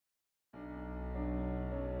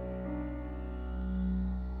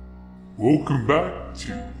Welcome back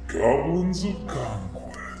to Goblins of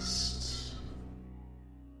Conquest.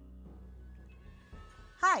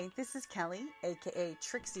 Hi, this is Kelly, aka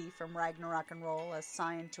Trixie from Ragnarok and Roll, a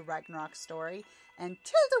Scion to Ragnarok story, and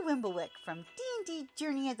Tilda Wimblewick from D&D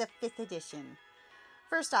Journey of the 5th Edition.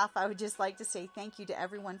 First off, I would just like to say thank you to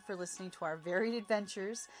everyone for listening to our varied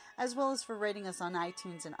adventures, as well as for rating us on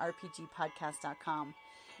iTunes and RPGpodcast.com.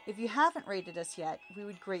 If you haven't rated us yet, we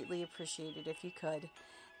would greatly appreciate it if you could.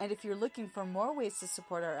 And if you're looking for more ways to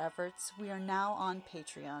support our efforts, we are now on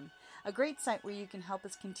Patreon, a great site where you can help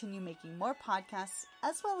us continue making more podcasts,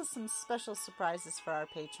 as well as some special surprises for our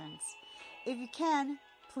patrons. If you can,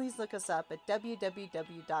 please look us up at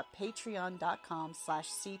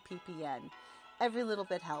www.patreon.com/cppn. Every little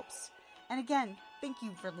bit helps. And again, thank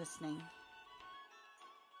you for listening.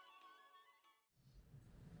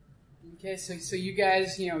 Okay, so you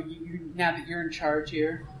guys, you now that you're in charge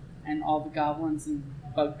here, and all the goblins and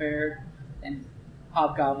Bugbear and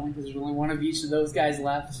Hobgoblin, because there's only one of each of those guys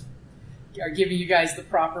left, are giving you guys the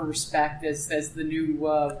proper respect as the new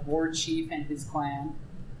war chief and his clan.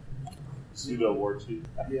 Pseudo war chief.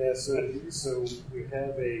 Yeah, so we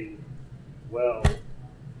have a well.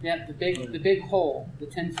 Yeah, the big hole, the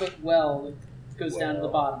 10-foot well that goes down to the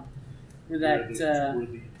bottom, where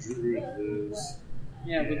the druid is.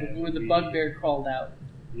 Yeah, where the Bugbear crawled out.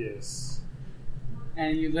 Yes.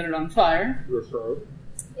 And you lit it on fire. Yes, sir.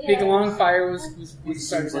 Big long fire was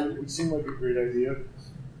started. It seemed like a great idea.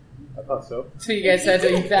 I thought so. So you guys had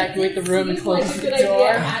to evacuate the room and close the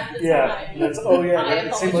door.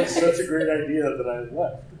 It seemed like such a great idea that I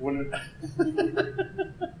left.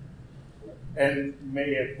 And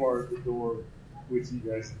may have barred the door with you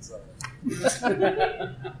guys inside.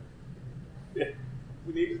 Yeah.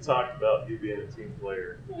 We need to talk about you being a team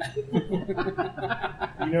player.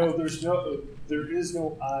 There is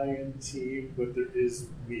no I in team, but there is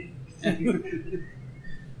me.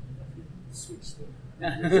 Switch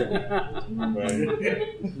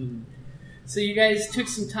them. So you guys took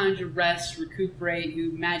some time to rest, recuperate.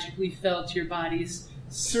 You magically felt your bodies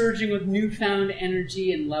surging with newfound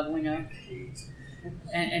energy and leveling up.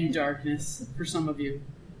 And darkness for some of you.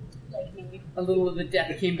 Like me. A little of the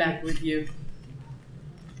death came back with you.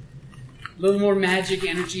 A little more magic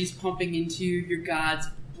energies pumping into you, your gods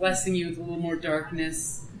blessing you with a little more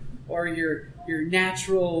darkness, or your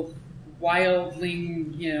natural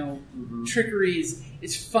wildling, trickeries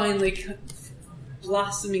is finally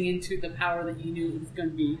blossoming into the power that you knew it was going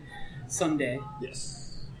to be someday.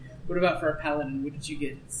 Yes. What about for a paladin? What did you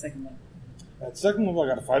get at second level? At second level, I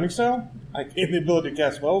got a fighting style. I gained the ability to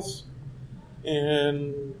cast spells,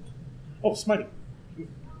 and smiting.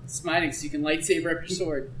 Smiting, so you can lightsaber up your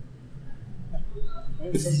sword.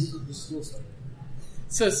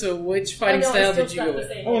 So which fighting style did you go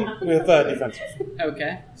with? I went with defensive.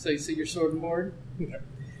 Okay, so you're sword and board?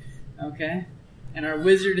 Okay. And our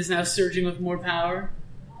wizard is now surging with more power.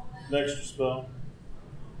 An extra spell.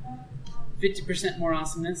 50% more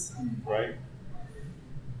awesomeness. Right.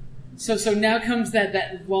 So now comes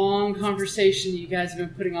that long conversation you guys have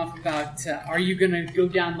been putting off about, are you going to go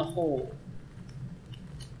down the hole?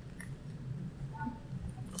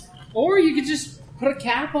 Or you could just put a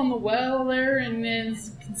cap on the well there and then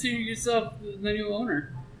consider yourself the new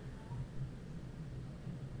owner.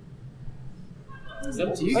 It's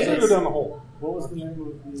up to you I'm guys. going to go down the hole. What was the name of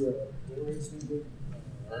the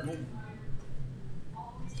Herman?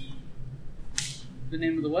 The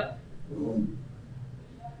name of the what? Herman?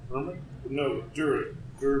 No, Durin.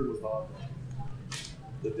 Durin was the author.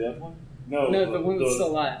 The dead one? No, the one that's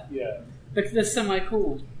still alive. Yeah. The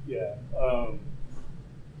semi-cool. Yeah.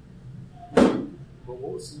 But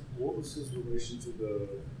what was his relation to the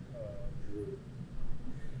druid?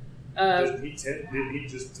 Did he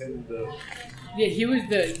just tend the? Yeah, he was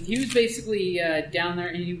basically down there,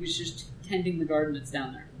 and he was just tending the garden that's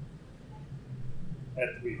down there.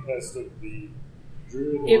 At the behest of the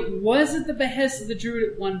druid? It was at the behest of the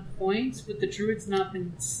druid at one point, but the druid's not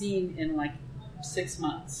been seen in like 6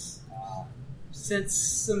 months. Since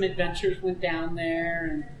some adventurers went down there,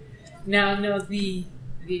 and now the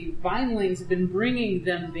vinelings have been bringing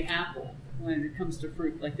them the apple when it comes to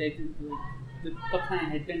fruit, like the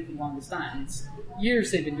plan had been for the longest time. It's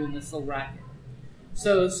years they've been doing this little racket.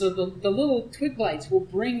 So the little twiglights will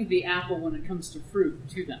bring the apple when it comes to fruit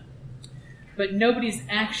to them. But nobody's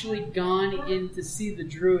actually gone in to see the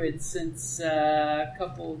druid since a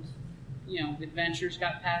couple, adventurers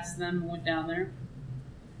got past them and went down there.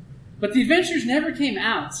 But the adventurers never came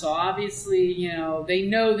out, so obviously, they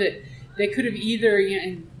know that they could have either,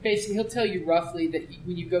 and basically he'll tell you roughly that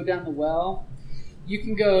when you go down the well, You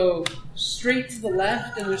can go straight to the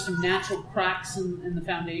left, and there's some natural cracks in the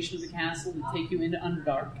foundation of the castle that take you into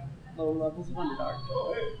Underdark, lower levels of Underdark.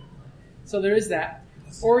 So there is that.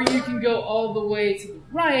 Or you can go all the way to the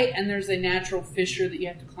right, and there's a natural fissure that you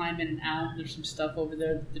have to climb in and out. There's some stuff over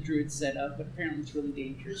there that the druids set up, but apparently it's really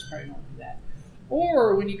dangerous. Probably don't do that.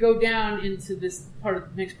 Or when you go down into this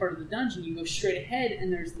next part of the dungeon, you go straight ahead, and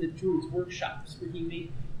there's the druid's workshops where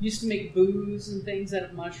he used to make booze and things out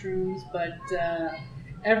of mushrooms, but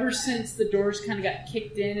ever since the doors kind of got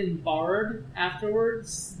kicked in and barred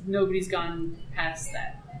afterwards, nobody's gone past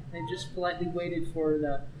that. They just politely waited for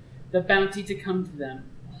the bounty to come to them.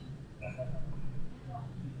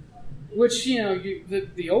 Which,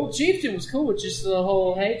 the old chieftain was cool with just the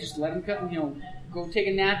whole, hey, just let him come, go take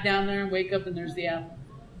a nap down there and wake up and there's the apple.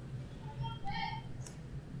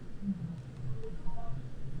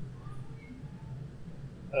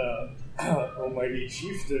 Almighty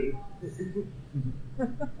chieftain,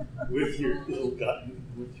 with your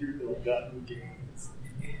ill-gotten gains.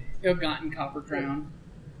 Ill-gotten copper crown.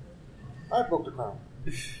 I broke the crown.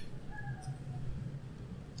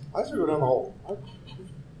 I should go down the hole.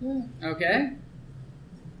 Okay.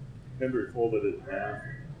 Remember, he folded it in half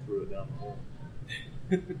and threw it down the hole.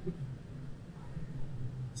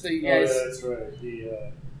 So you guys... Oh, yeah, that's right.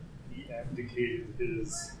 He abdicated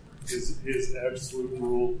his absolute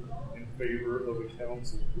rule in favor of a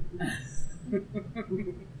council.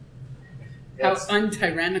 How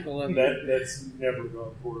untyrannical of it. That's never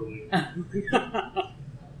gone poorly.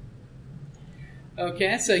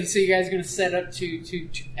 Okay, so you guys are going to set up to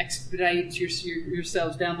expedite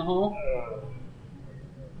yourselves down the hole?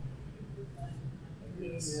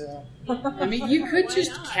 Yes. I mean, you could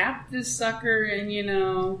just cap this sucker and,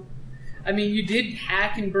 you did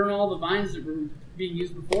hack and burn all the vines that were being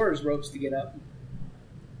used before as ropes to get up.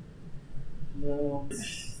 No,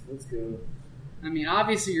 let's go. I mean,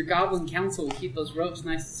 obviously your goblin council will keep those ropes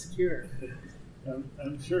nice and secure.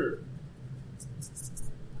 I'm sure.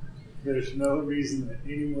 There's no reason that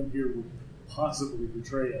anyone here would possibly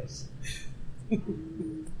betray us. Of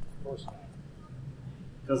course not.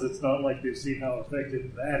 Because it's not like they've seen how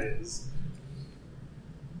effective that is.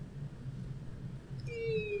 I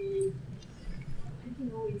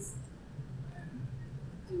can always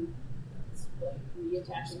do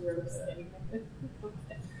reattaching ropes anyway.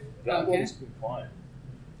 That Okay. one's can climb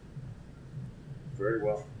very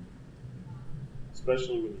well,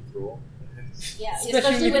 especially when you throw them. Yeah, Especially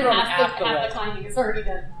especially when when you half throw 'em the half the climbing is already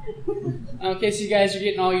done. Okay, so you guys are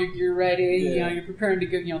getting all your gear ready. Yeah. You're preparing to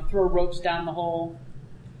go, throw ropes down the hole.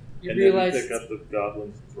 You And realize then you pick up the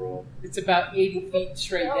goblins and throw them. it's about 80 feet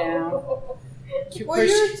straight down. Well,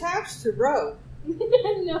 you're attached to rope.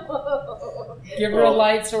 No. Give her a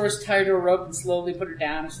light source, tie her to a rope, and slowly put her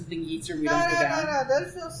down. If something eats her, we don't go down. No.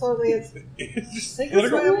 There's no slowly. It's Just take let a it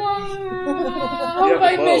go. swim. Wow! You have a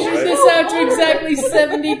I bow, measures right? this out to exactly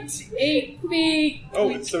 78 feet. Oh,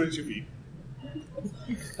 it's 72 feet.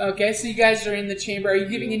 Okay, so you guys are in the chamber. Are you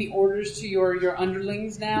giving any orders to your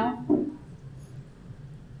underlings now?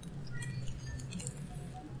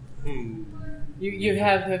 You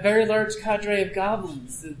have a very large cadre of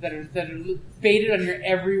goblins that are baited on your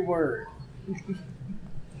every word.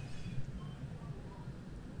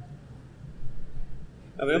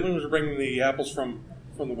 Now the other ones are bringing the apples from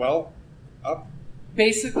the well up.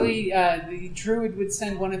 Basically, the druid would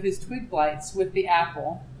send one of his twig blights with the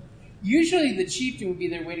apple. Usually the chieftain would be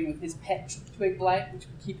there waiting with his pet twig blight, which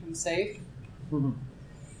would keep him safe.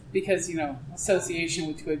 Because, association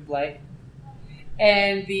with twig blight.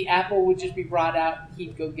 And the apple would just be brought out,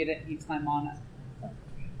 he'd go get it, and he'd climb on it.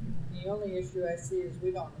 The only issue I see is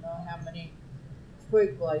we don't know how many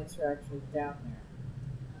twig blights are actually down there.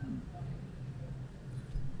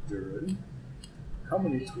 Durin, how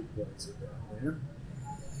many twig blights are down there?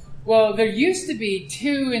 Well, there used to be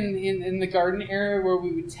 2 in the garden area where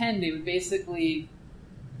we would tend. They would basically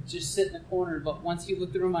just sit in the corner, but once you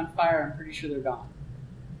lit the room on fire, I'm pretty sure they're gone.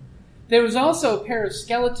 There was also a pair of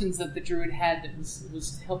skeletons that the druid had that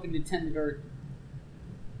was helping to tend the garden.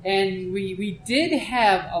 And we did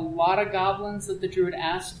have a lot of goblins that the druid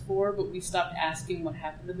asked for, but we stopped asking what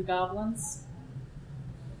happened to the goblins.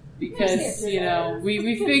 Because,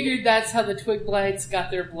 we figured that's how the twig blights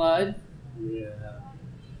got their blood. Yeah.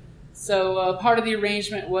 So part of the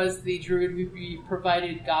arrangement was the druid would be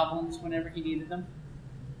provided goblins whenever he needed them.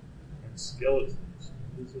 And skeletons.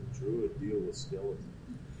 How does a druid deal with skeletons?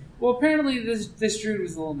 Well, apparently this druid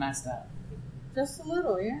was a little messed up. Just a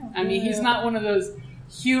little, yeah. I mean, he's not one of those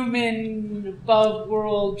human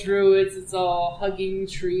above-world druids that's all hugging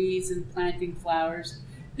trees and planting flowers.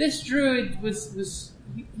 This druid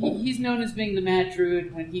he's known as being the mad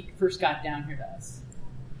druid when he first got down here to us.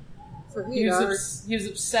 So He was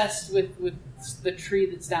obsessed with the tree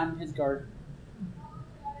that's down in his garden.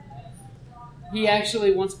 He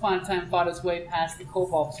actually, once upon a time, fought his way past the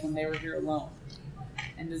kobolds when they were here alone,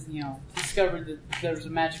 and discovered that there was a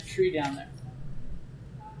magic tree down there.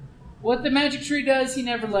 What the magic tree does, he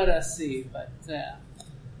never let us see, but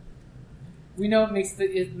we know it makes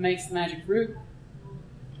the magic fruit.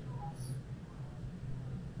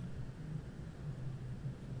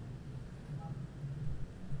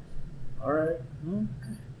 All right.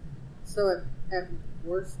 So at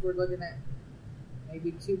worst, we're looking at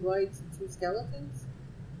maybe 2 blights and 2 skeletons?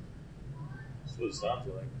 That's what it sounds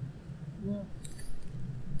like.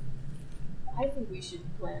 I think we should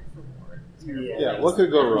plan for more. Yeah, what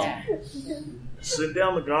could go wrong? Yeah. Send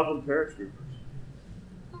down the goblin paratroopers.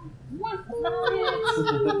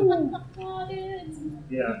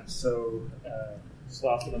 Yeah, so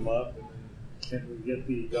soften them up, and then can we get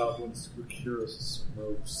the goblins to procure us some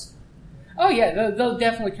ropes? Oh yeah, they'll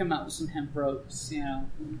definitely come out with some hemp ropes.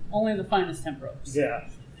 Only the finest hemp ropes. Yeah,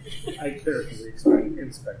 I carefully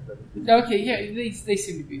inspect them. Okay, yeah, they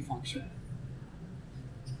seem to be functional.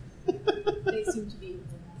 They seem to be.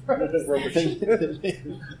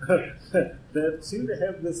 That seem to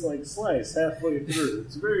have this slice halfway through.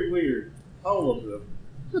 It's very weird. All of them.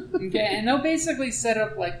 Okay, and they'll basically set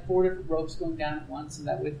up 4 different ropes going down at once, so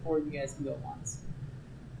that way 4 of you guys can go at once.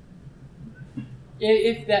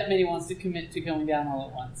 If that many wants to commit to going down all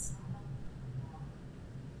at once.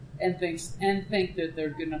 And think that they're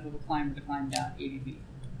good enough of a climber to climb down 80 feet.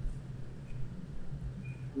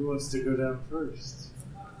 Who wants to go down first?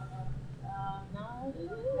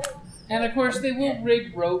 And of course, they will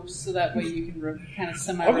rig ropes so that way you can kind of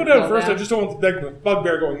semi. I'll go down first. I just don't want the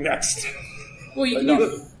bugbear going next. Well, you can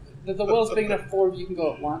do the well's big enough 4 of you can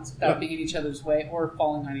go at once without being in each other's way or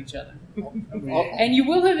falling on each other. And you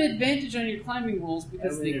will have advantage on your climbing rules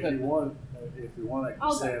because of the equipment. If you want, I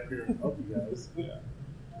can stay up here and help you guys. Yeah.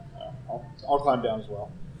 I'll climb down as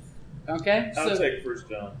well. Okay. I'll take first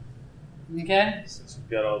down. Okay. Since we've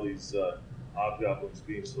got all these hobgoblins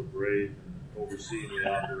being so brave and overseeing the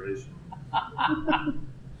operation.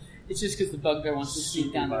 It's just because the bugbear wants to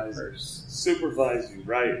sneak down there first. Supervise you,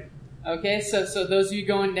 right? Okay, so those of you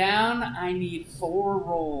going down, I need 4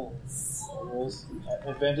 rolls. Rolls.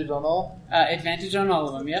 Advantage on all? Advantage on all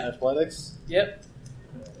of them, yep. Athletics? Yep.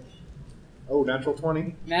 Oh, natural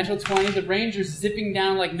 20. Natural 20. The ranger's zipping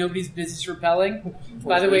down like nobody's business repelling.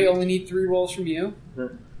 By the way, only need 3 rolls from you.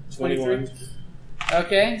 21.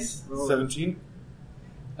 Okay. 17.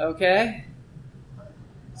 Okay.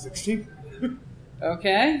 16.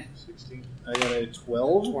 Okay. 16. I got a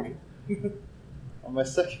 12. 20. On my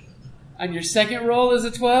second. On your second roll is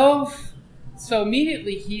a 12. So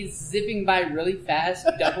immediately he's zipping by really fast,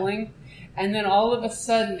 doubling. And then all of a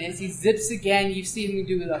sudden, as he zips again, you see him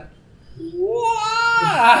do the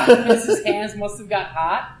wah! Because his hands must have got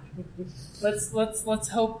hot. Let's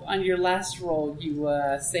hope on your last roll you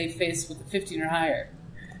save face with a 15 or higher.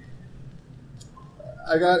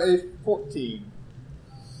 I got a 14.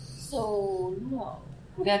 So, no.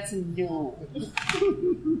 That's a no.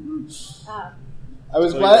 I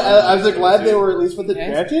was glad they were at least with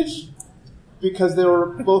advantage because they were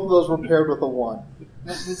both of those were paired with a 1.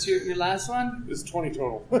 What's your last one? It's 20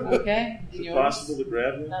 total. Okay. Is it possible to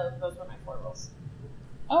grab him? Those were my 4 rolls.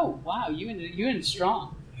 Oh wow, you ended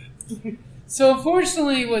strong. So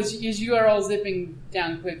unfortunately, as you are all zipping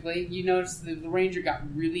down quickly, you notice the ranger got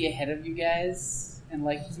really ahead of you guys, and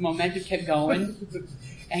his momentum kept going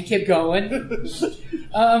and kept going.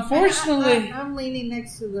 Unfortunately, I'm leaning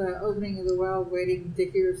next to the opening of the well, waiting to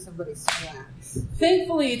hear somebody splats.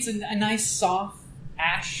 Thankfully, it's a nice soft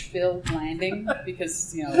ash-filled landing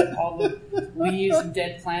because all the leaves and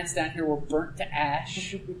dead plants down here were burnt to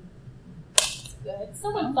ash. Good.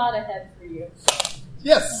 Someone thought ahead for you.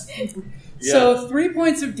 Yes. So 3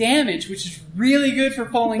 points of damage, which is really good for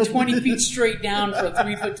falling 20 feet straight down for a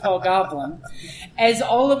 3-foot-tall goblin. As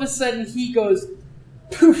all of a sudden he goes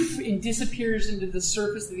poof and disappears into the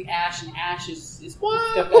surface of the ash, and ash is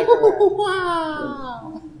poofed up everywhere.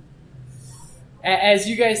 Wow! As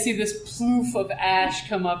you guys see this ploof of ash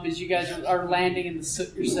come up as you guys are landing in the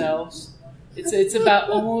soot yourselves, it's about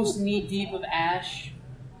almost knee deep of ash.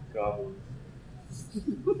 Goblin.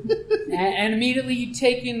 And immediately you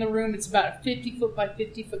take in the room. It's about a 50-foot by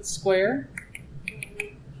 50-foot square.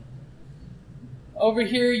 Over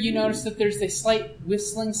here, you notice that there's a slight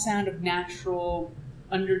whistling sound of natural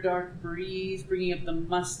Underdark breeze, bringing up the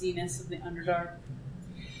mustiness of the Underdark.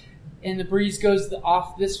 And the breeze goes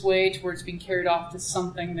off this way to where it's being carried off to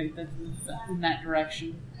something in that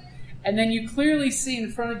direction. And then you clearly see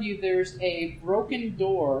in front of you there's a broken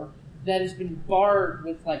door that has been barred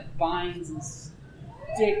with like vines and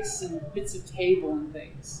sticks and bits of table and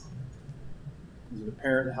things. Is it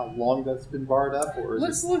apparent how long that's been barred up, or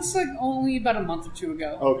is Looks like only about a month or two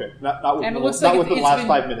ago. Okay, not with, And it the, looks not like with the it's last been-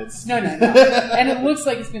 5 minutes. No. And it looks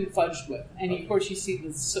like it's been fudged with. And of course you see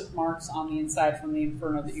the soot marks on the inside from the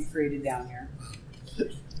inferno that you created down here.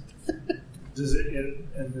 Does it?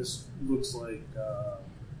 And this looks like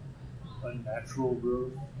unnatural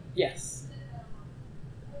growth. Yes.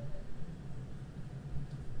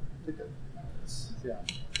 Yeah.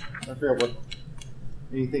 I figure out what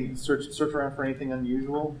anything. Search around for anything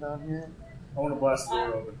unusual down here. I want to blast the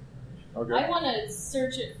door open. Okay. I want to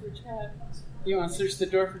search it for traps. You want to search the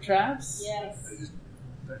door for traps? Yes.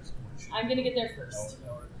 That's I'm going to get there first.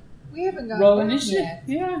 We haven't gone Roll down initiative. yet.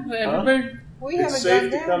 Yeah, everybody. We It's haven't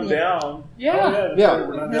safe gone to come yet. down. Yeah. Yeah.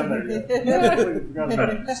 We're not down there yet. We forgot about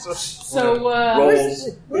it. So Rolls.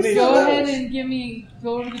 We're need still go rolls. ahead and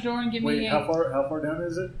go over the door and give Wait, me how far down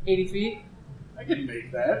is it? 80 feet. I can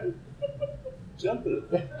make that. Jump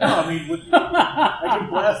it. No, I mean, I can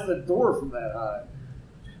blast the door from that high.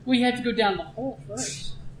 We had to go down the hole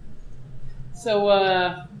first.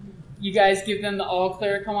 So you guys give them the all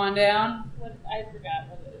clear. Come on down. What, I forgot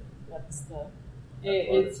what's the...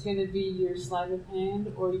 It's going to be your sleight of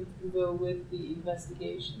hand, or you can go with the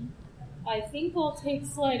investigation. I think I'll take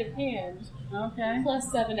sleight of hand. Okay.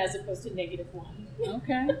 +7 as opposed to -1.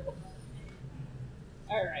 Okay.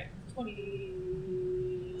 All right.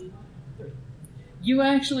 23. You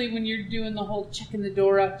actually, when you're doing the whole checking the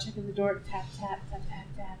door up, tap, tap, tap, tap,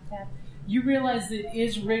 tap, tap, you realize that it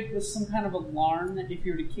is rigged with some kind of alarm that if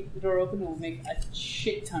you were to kick the door open, it will make a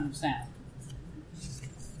shit ton of sound.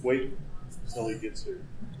 Wait until he gets here.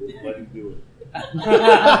 Let him do it.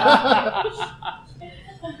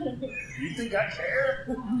 You think I care?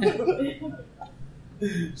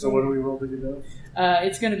 So what do we roll to get done?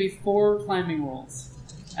 It's going to be 4 climbing rolls,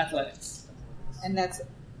 athletics, And that's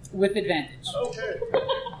with advantage. Okay.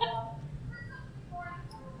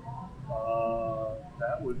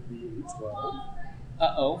 That would be 12.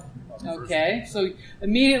 Uh-oh. Okay, so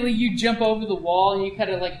immediately you jump over the wall and you kind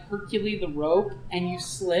of like Hercules the rope and you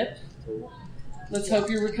slip. Let's hope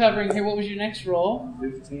you're recovering here. What was your next roll?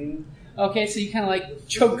 15. Okay, so you kind of like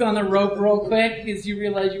choke on the rope real quick because you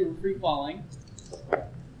realize you were free falling.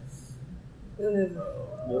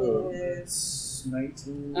 It's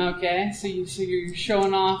 19. Okay, so you're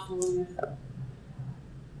showing off. And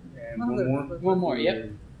one more. One more, yep.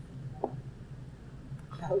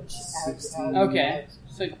 ouch. 16. Okay,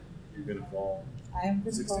 so You're going to fall. I am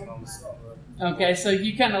going to 16 fall. on the stop. okay, so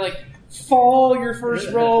you kind of like fall your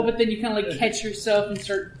first roll, but then you kind of like catch yourself and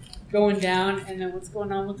start going down. And then what's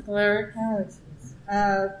going on with the cleric? Oh,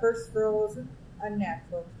 jeez. First roll is a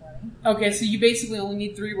natural 20. Okay, so you basically only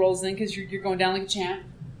need 3 rolls then because you're going down like a champ.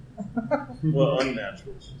 Well,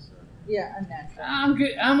 unnatural, she said. Yeah, unnatural. I'm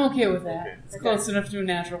good. I'm okay with that. Okay. It's close enough to a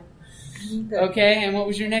natural. Okay. Okay, and what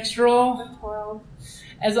was your next roll? 12.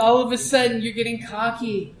 As all of a sudden you're getting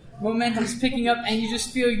cocky, momentum's picking up, and you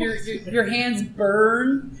just feel your hands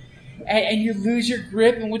burn, and you lose your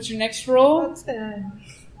grip. And what's your next roll? 10.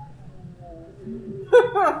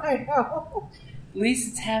 I know. At least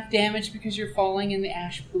it's half damage because you're falling in the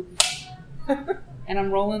ash poop. And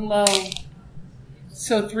I'm rolling low.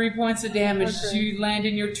 So 3 points of damage. Okay. So you land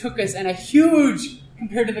in your tuchus, and a huge,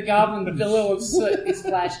 compared to the goblin, billow of soot is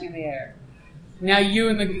flashing in the air. Now you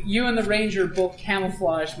and the ranger both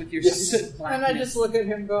camouflage with your soot blackness. And I just look at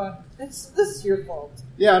him going, this is your fault.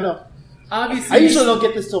 Yeah, I know. Obviously, I usually don't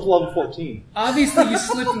get this till level 14. Obviously, you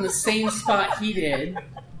slipped in the same spot he did.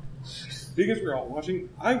 Because we're all watching,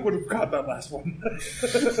 I would have got that last one.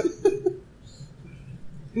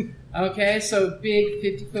 Okay, so big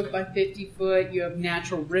 50 foot by 50 foot. You have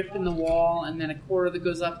natural rip in the wall, and then a quarter that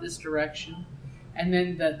goes off this direction. And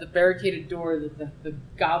then the barricaded door that the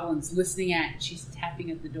goblin's listening at. She's tapping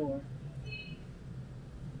at the door. Hey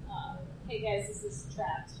guys, this is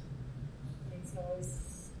trapped. Makes noise.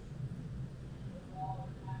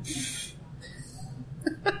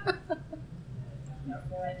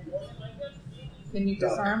 Can you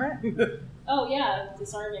disarm it? Oh yeah,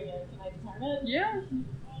 disarming it. Can I disarm it? Yeah.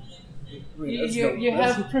 I mean, You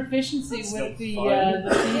have proficiency with the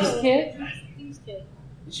thieves kit. Thieves kit.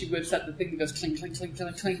 And she whips out the thing that goes clink, clink, clink,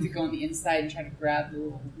 clink, clink to go on the inside and try to grab the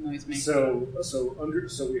little noisemaker. So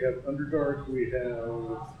we have Underdark. We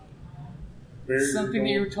have Barrier Something that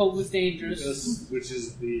you were told was dangerous. which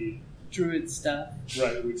is the Druid stuff.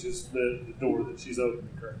 right, which is the door that she's opening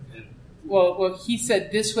currently. Well, he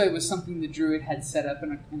said this way was something the druid had set up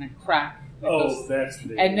in a crack. Oh, that's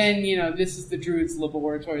the And then, this is the druid's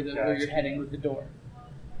laboratory where you're Gotcha. heading with the door.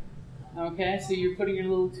 Okay, so you're putting your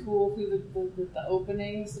little tool through the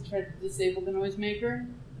openings to try to disable the noisemaker.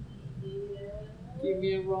 Give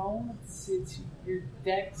me a roll. It's your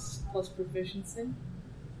dex plus proficiency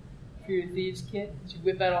for your thieves kit. She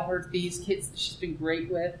whip out all her thieves kits that she's been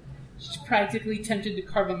great with. She's practically tempted to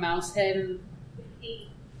carve a mouse head.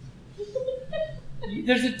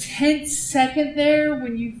 There's a tense second there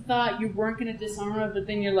when you thought you weren't going to disarm her, but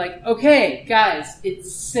then you're like, okay, guys,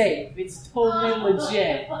 it's safe. It's totally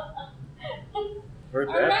legit. Very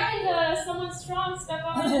All bad. right, someone strong, step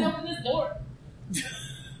out and open this door.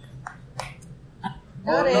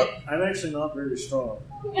 Not it. I'm actually not very strong.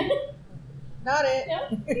 Not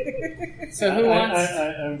it. So who wants?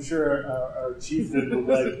 I'm sure our chieftain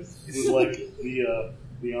would like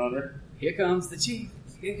the honor. Here comes the chief.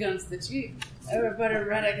 Here comes the chief. Everybody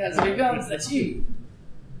ready, because here comes the chief.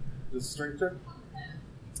 This strength check?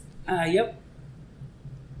 Yep.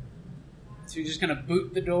 So you're just going to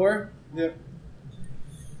boot the door? Yep.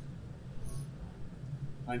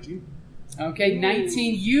 19. Okay,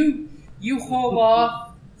 19. You hold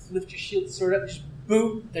off, lift your shield sword up, just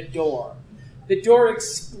boot the door. The door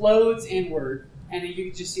explodes inward, and you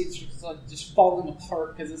can just see it's just falling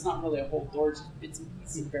apart because it's not really a whole door, it's just bits and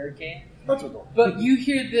pieces of barricade. That's a door. But you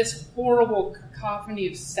hear this horrible cacophony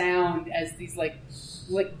of sound as these like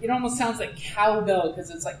it almost sounds like cowbell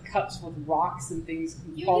because it's like cups with rocks and things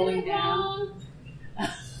falling down,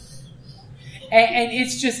 and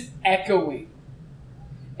it's just echoing.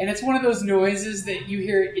 And it's one of those noises that you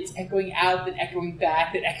hear, it's echoing out, then echoing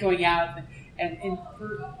back, then echoing out, and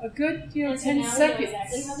for a good 10 seconds,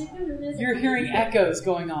 Exactly how they do this. you're hearing echoes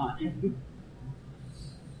going on.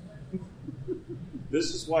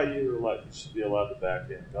 This is why you should be allowed to back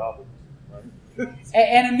in goblins, right?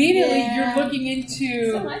 And immediately Yeah. you're looking It's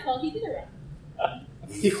into, not my fault. He did it wrong.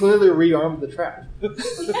 He clearly rearmed the trap.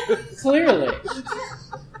 clearly,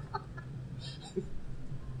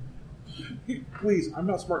 Please, I'm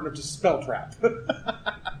not smart enough to spell trap. By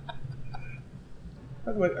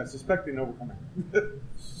the way, I suspect they know we're coming.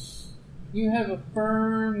 you have a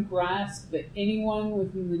firm grasp that anyone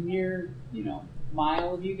within the near,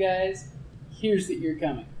 mile of you guys hears that you're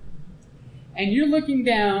coming. And you're looking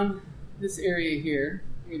down this area here,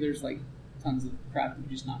 where there's like tons of crap that you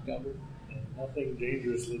just knocked over. Nothing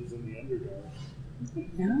dangerous lives in the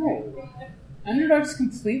Underdark. No. Underdark's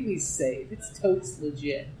completely safe. It's totes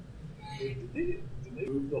legit. Did they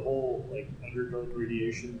move the whole Underdark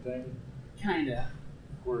radiation thing? Kinda.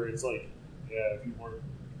 Where it's if you weren't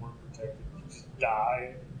protected, you just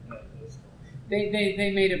die. Yeah, that's fine.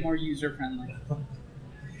 They made it more user friendly.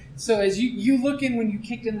 So as you look in when you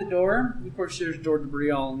kicked in the door, of course there's door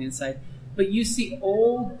debris all on the inside, but you see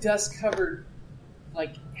old dust covered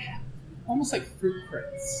almost like fruit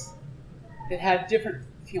crates that have different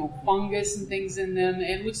fungus and things in them, and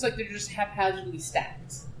it looks like they're just haphazardly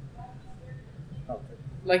stacked. Okay.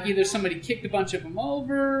 Like either somebody kicked a bunch of them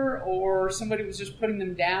over, or somebody was just putting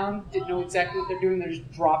them down, didn't know exactly what they're doing, they're just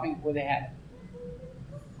dropping it where they had it.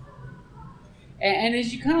 And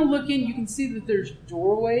as you kind of look in, you can see that there's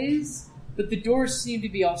doorways, but the doors seem to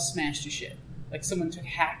be all smashed to shit. Like someone took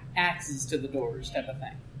axes to the doors type of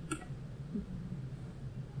thing.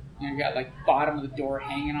 You got bottom of the door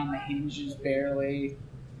hanging on the hinges barely.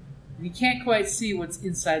 And you can't quite see what's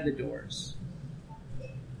inside the doors.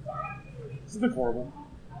 This is a bit horrible.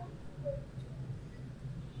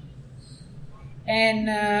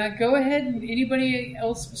 And go ahead. Anybody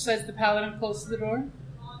else besides the paladin close to the door?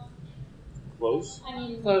 Close? I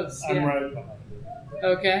mean, Close. I'm Yeah. right behind him.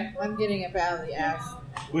 Okay. I'm getting up out of the ass.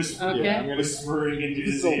 Okay. Yeah, I'm gonna Whispering into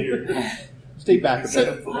his So- ear. stay back a So-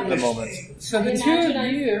 bit at the moment. So the I two imagine of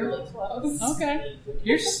I'm you. really close. Okay.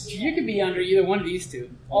 You could be under either one of these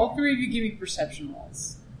two. All three of you give me perception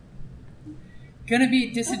rolls. Gonna be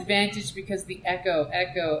at disadvantage because the echo.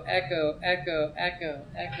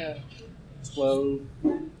 12.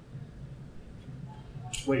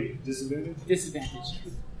 Wait, disadvantage? Disadvantage.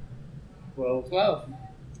 12. 12.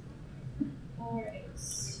 Alright.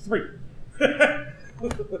 3.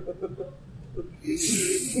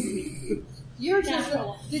 You're just.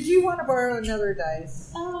 Did you want to borrow another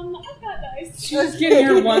dice? I've got dice. She's getting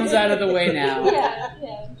her ones out of the way now.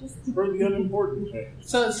 Yeah, just. For the unimportant things.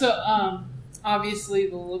 So, obviously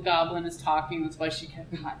the little goblin is talking. That's why she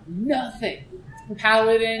got nothing.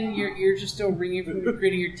 Paladin, you're just still ringing from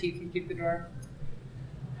gritting your teeth and kick the door.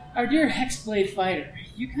 Our dear Hexblade fighter,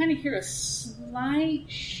 you kind of hear a slight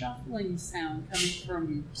shuffling sound coming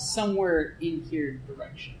from somewhere in here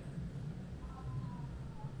direction.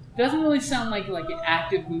 Doesn't really sound like an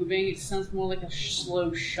active moving. It sounds more like a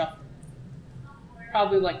slow shuffle.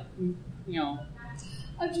 Probably like, I'm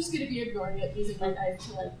just gonna be ignoring it, using my knife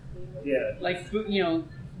to like. Yeah. like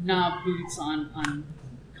knob boots on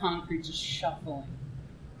concrete, just shuffling,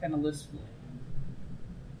 kind of listfully.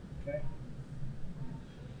 Okay.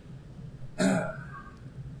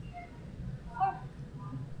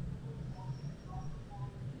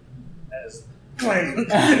 As clang.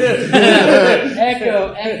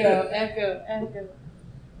 Echo.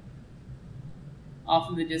 Off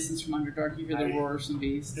in the distance from Underdark, you hear the roar of some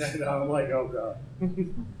beasts. And I'm like, oh god,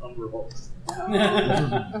 Umberhold. Oh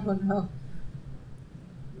no.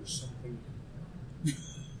 There's something.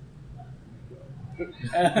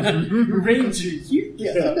 Ranger, you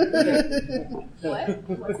go. What?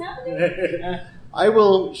 What's happening? I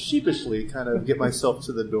will sheepishly kind of get myself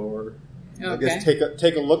to the door. I Okay. guess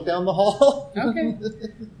take a look down the hall. Okay.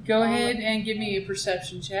 Go ahead and give me a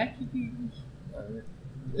perception check.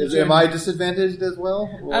 Am I disadvantaged as well?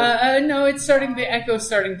 Or- No, it's starting. The echo's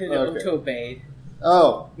starting to Okay. obey.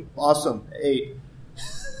 Oh, awesome. 8.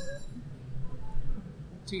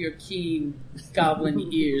 To your keen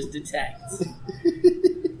goblin ears detect.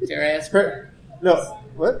 Dare I ask? No,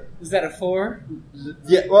 what? Was that a 4?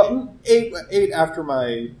 Yeah, well, 8 after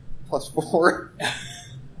my plus 4.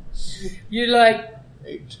 You're like,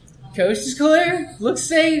 8. coast is clear. Looks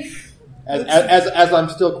safe. As I'm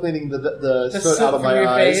still cleaning the soot out of from my your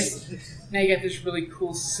eyes. face. Now you got this really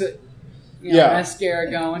cool soot, Yeah. mascara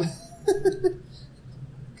going.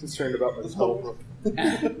 Concerned about my spell.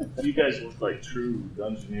 You guys look like true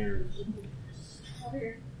dungeoneers. Over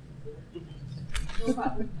here. No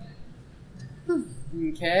problem.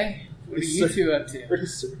 Okay. What are you two up to? Pretty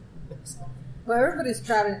soon. Well, everybody's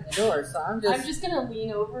crowding in the door, so I'm I'm just gonna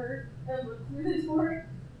lean over and look through the door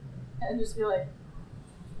and just be like,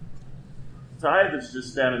 Tithe is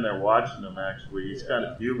just standing there watching them, actually. He's kind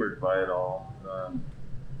of humored by it all.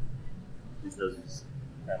 Because he's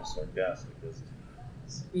kind of sarcastic.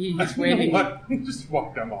 He's waiting. Just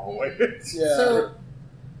walk down the hallway. Yeah. So,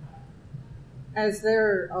 as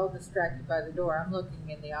they're all distracted by the door, I'm looking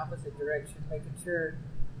in the opposite direction, making sure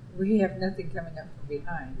we have nothing coming up from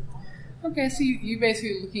behind. Okay, so you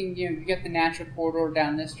basically looking, you get the natural corridor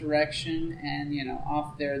down this direction, and,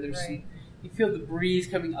 off there, there's Right. you feel the breeze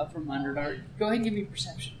coming up from Underdark. Go ahead and give me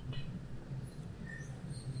perception.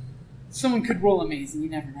 Someone could roll amazing, you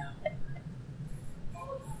never know.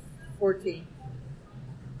 14.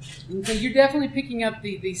 Okay, you're definitely picking up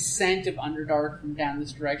the scent of Underdark from down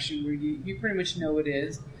this direction where you pretty much know it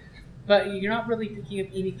is, but you're not really picking up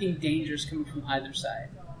anything dangerous coming from either side.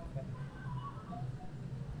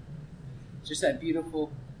 Just that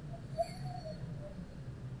beautiful,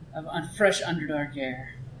 fresh Underdark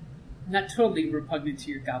air. Not totally repugnant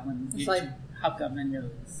to your goblin, It's your like- hobgoblin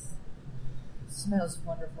nose. Smells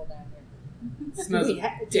wonderful down here. It smells We of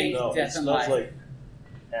had to dank No, it death and smells life. like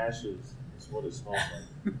ashes. That's what it smells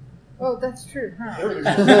like. Oh, that's true,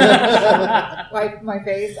 huh? Wipe my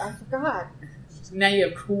face. I forgot. Now you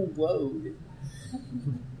have cool woad.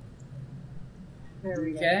 There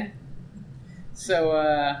we go. Okay. So,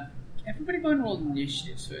 everybody go and roll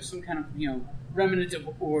initiative. So there's some kind of, remnant of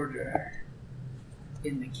order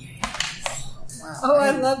in the game. Oh,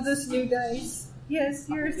 I love this new dice. Yes,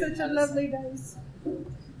 you're such a lovely dice.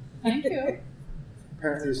 Thank you.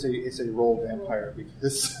 Apparently it's a roll vampire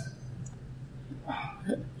because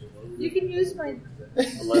You can use my.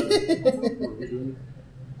 11.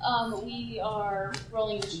 we are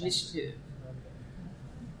rolling initiative.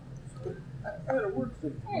 Initiative.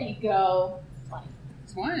 There you go.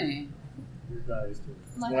 20. Your dice.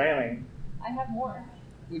 I have more.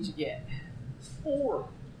 What'd you get? 4.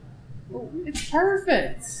 Oh, it's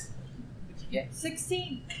perfect. What'd you get?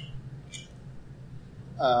 16.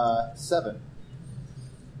 7.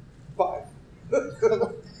 5.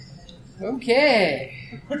 Okay.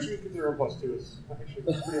 Which you can 0 plus 2 is actually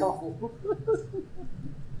pretty awful.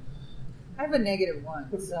 I have a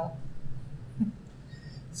 -1, so.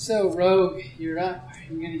 So, Rogue, you're up.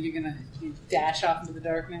 You're gonna dash off into the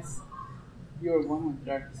darkness. You're one with the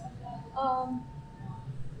darkness.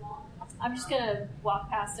 I'm just gonna walk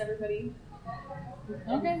past everybody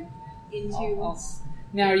Okay. into.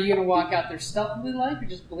 Now, are you gonna walk out there stealthily like, or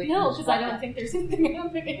just blatantly? No, just because I walk don't out? think there's anything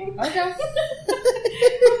happening. Okay.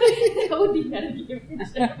 That would be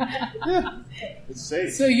meta. It's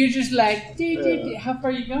safe. So you're just like, how far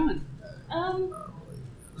are you going?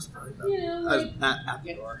 Like, at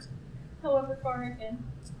the door. however far I can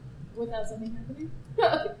without something happening.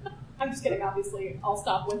 I'm just kidding, obviously. I'll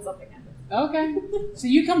stop when something happens. Okay. So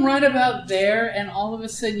you come right about there, and all of a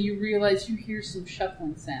sudden you realize you hear some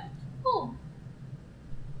shuffling sound. Oh.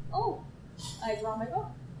 Oh, I draw my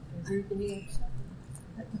bow.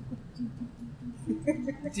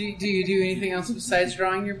 Do you do anything else besides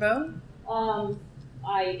drawing your bow?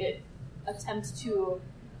 I attempt to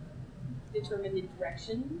determine the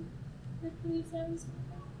direction that the sounds.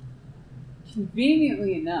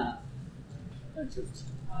 Conveniently enough,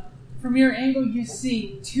 from your angle, you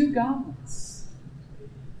see two goblins,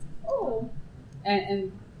 Oh,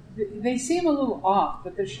 and they seem a little off,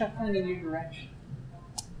 but they're shuffling in your direction.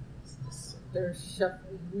 They're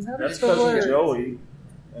shuffling. You That's notice the cousin words. Joey,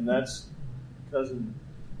 and that's cousin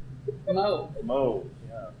Mo. Mo.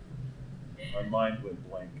 Yeah, my mind went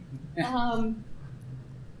blank.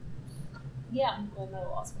 yeah, well, no,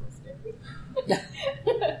 lost what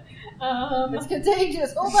It's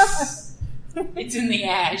contagious. Hold on. It's in the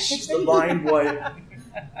ash. It's the mind wipe.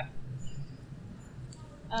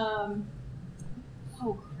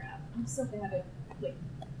 Oh crap! I'm so bad at like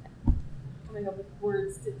coming up with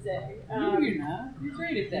words to say. No, you're not. You're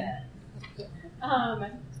great at that.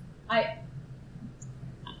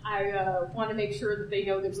 I want to make sure that they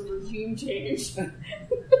know there's a regime change.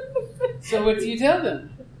 So what do you tell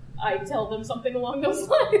them? I tell them something along those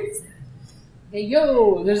lines. Hey,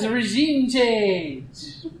 yo, there's a regime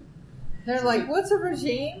change. They're like, what's a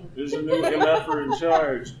regime? There's a new MFer in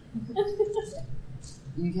charge.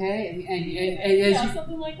 Okay, and as Yeah, you,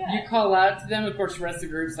 something like that. you call out to them, of course, the rest of the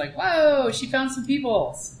group's like, whoa, she found some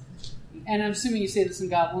peoples. And I'm assuming you say this in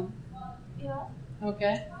Goblin. Yeah.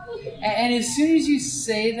 Okay. And as soon as you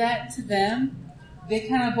say that to them, they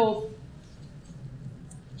kind of both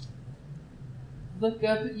look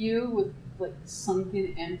up at you with like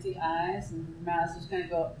sunken, empty eyes, and their mouths just kind of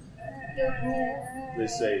go. They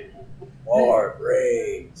say, more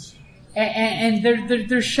brains. And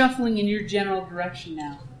they're shuffling in your general direction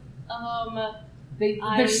now.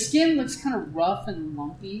 Their skin looks kind of rough and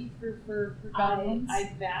lumpy for goblins.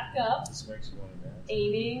 I back up, This makes you want to dance.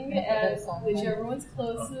 aiming at whichever one's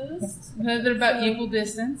closest. They're about So- equal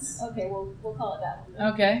distance. Okay, we'll call it that one. Then.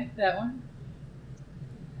 Okay, that one.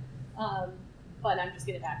 But I'm just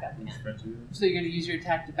gonna back up. So you're going to use your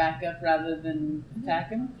attack to back up rather than attack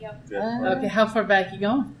him? Yep. Okay, how far back you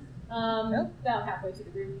going? About halfway to the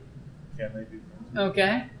group. Can they be friends?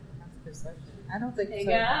 Okay. I don't think Hey so.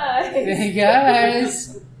 guys, Hey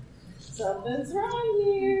guys! something's wrong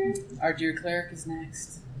here. Our dear cleric is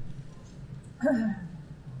next.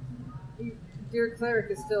 Dear cleric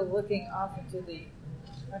is still looking off into the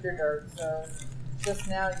Underdark, so just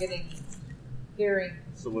now hearing.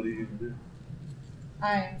 So what are you going to do?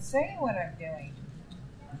 I'm saying what I'm doing.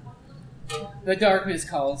 The darkness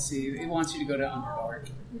calls to you. It wants you to go to Underdark.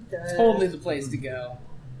 It does. Totally the place to go.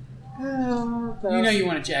 Oh, You know you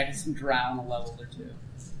want to jacket some drow on a level or two.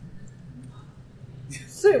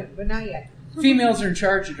 soon, but not yet. Females are in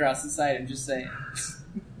charge of drow society, I'm just saying.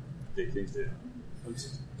 They think they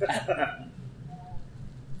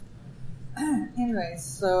Anyway,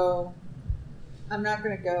 so I'm not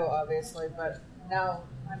going to go, obviously, but now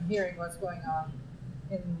I'm hearing what's going on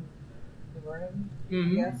in the room,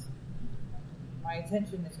 Mhm. yes. My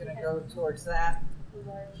attention is going to go towards that, and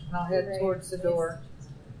I'll head towards the door.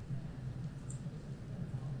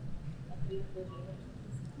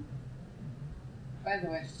 By the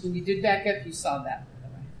way, when you did back up, you saw that, by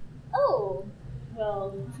the way. Oh,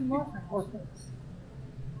 well, Two more things.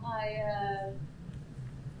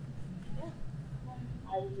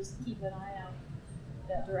 I would just keep an eye out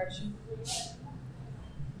that direction.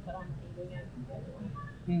 But I'm aiming at the other one.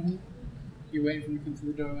 Mm-hmm. You're waiting for him to come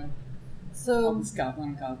through the doorway. All So this goblin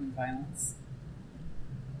on goblin violence.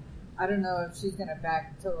 I don't know if she's going to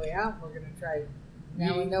back totally out. We're going to try.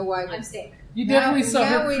 Now we know why. I'm staying. You definitely saw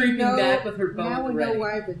now her we creeping know- back with her bow Now at the we know ready.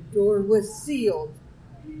 why the door was sealed.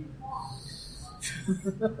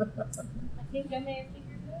 I think I may have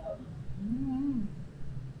figured it out.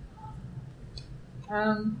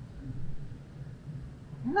 I'm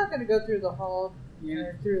not going to go through the hall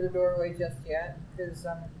or through the doorway just yet because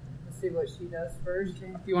I'm going to see what she does first.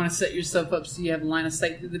 Okay. If you want to set yourself up so you have a line of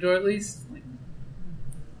sight through the door at least, like,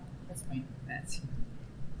 That's fine. that's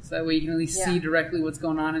so that way you can at least Yeah. see directly what's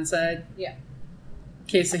going on inside. Yeah. In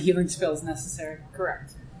case a healing spell is necessary.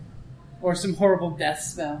 Correct. Or some horrible death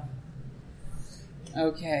spell.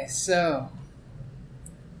 Okay, so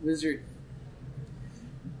wizard.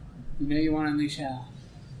 You know you want to unleash hell.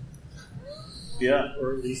 Yeah.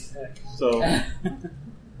 Or at least heck. So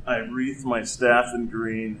I wreath my staff in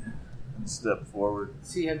green and step forward.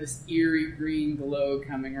 So you have this eerie green glow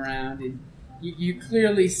coming around, and you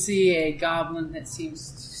clearly see a goblin that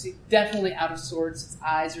seems definitely out of sorts. Its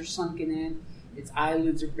eyes are sunken in. Its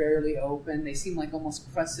eyelids are barely open. They seem like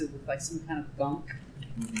almost crusted with like some kind of gunk.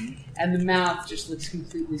 and the mouth just looks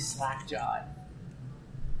completely slack-jawed.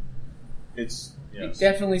 It's It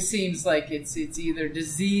definitely seems like it's either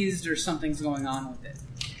diseased or something's going on with it.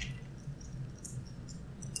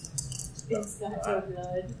 It's got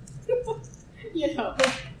blood. You know,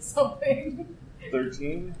 something.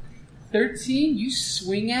 13. 13, you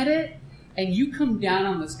swing at it, and you come down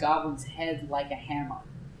on this goblin's head like a hammer.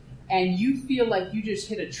 And you feel like you just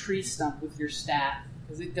hit a tree stump with your staff,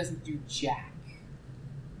 because it doesn't do jack.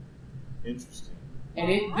 Interesting.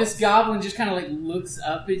 And this goblin just kind of like looks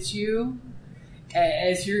up at you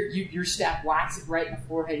as your staff whacks it right in the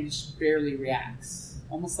forehead and just barely reacts.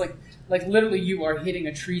 Almost like literally you are hitting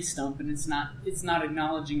a tree stump and it's not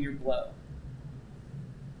acknowledging your blow.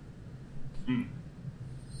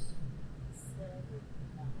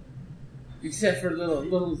 Except for a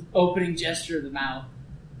little opening gesture of the mouth.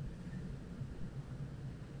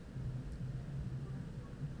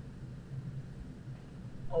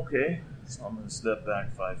 Okay, so I'm going to step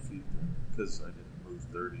back 5 feet because I didn't move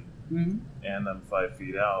 30. Mm-hmm. And I'm 5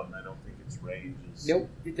 feet out, and I don't think its range is... Nope,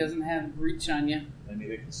 it doesn't have reach on you. I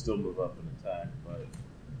mean, it can still move up and attack, but...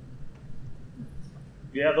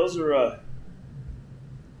 Yeah, those are,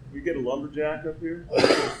 we get a lumberjack up here?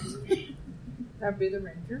 That'd be the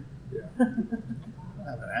ranger. Yeah. I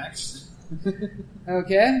have an axe.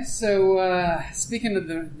 Okay, so speaking of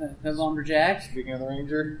the lumberjack... Speaking of the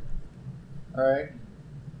ranger. Alright.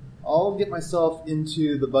 I'll get myself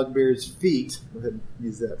into the bugbear's feet. Go ahead and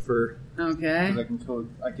use that for... Okay. I can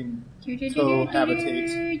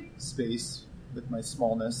cohabitate space with my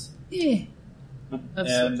smallness. Yeah.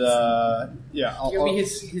 And, yeah. Give me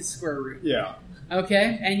his square root. Yeah.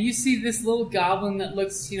 Okay, and you see this little goblin that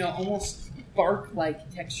looks, almost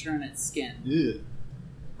bark-like texture on its skin. Yeah.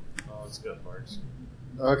 Oh, it's got marks.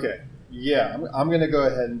 Okay. Yeah, I'm going to go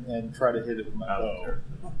ahead and try to hit it with my bow.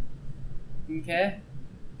 Okay.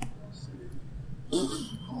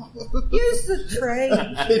 Use the tray.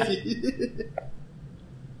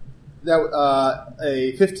 That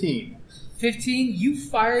a 15. 15. You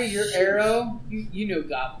fire your arrow. You know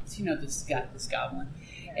goblins. You know this goblin,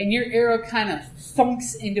 and your arrow kind of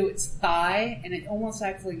thunks into its thigh, and it almost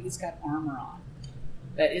acts like it's got armor on.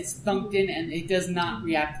 That it's thunked in, and it does not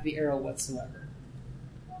react to the arrow whatsoever.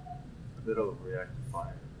 A bit of a reactive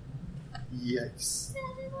fire. Yikes.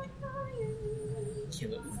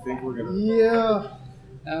 Kill it. I think we're gonna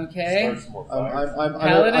Okay. start some more fire.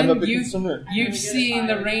 Paladin, I'm a bit concerned. You've seen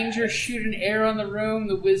the ranger shoot an arrow in the room.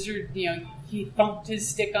 The wizard, he thumped his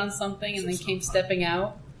stick on something and then came stepping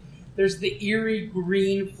out. There's the eerie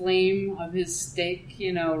green flame of his stick,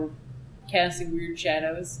 casting weird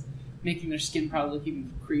shadows, making their skin probably look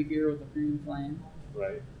even creepier with the green flame.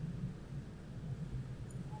 Right.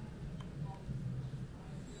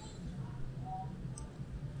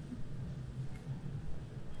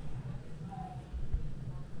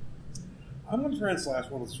 I'm going to try and slash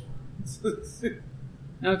one of the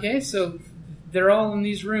Okay, so they're all in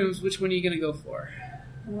these rooms. Which one are you going to go for?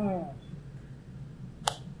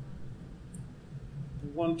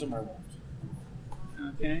 One to my left.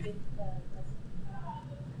 Okay.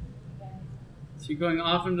 So you're going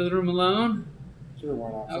off into the room alone? Sure,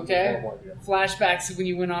 why not? Sounds Okay. like a horrible idea. Flashbacks of when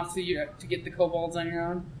you went off to get the kobolds on your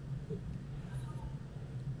own?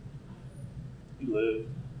 He lived.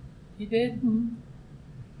 He did? Mm-hmm.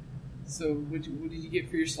 So what did you get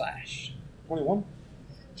for your slash? 21.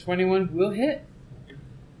 21 will hit.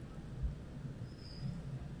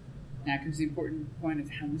 Now comes the important point of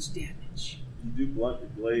how much damage. You do blunt your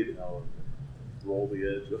blade, however. Roll the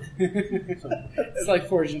edge of It's like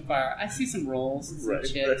forging fire. I see some rolls and some Right,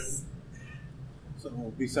 chips. So it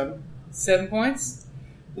will be 7. 7 points.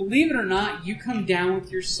 Believe it or not, you come down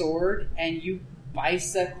with your sword and you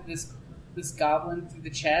bisect this goblin through the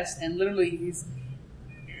chest, and literally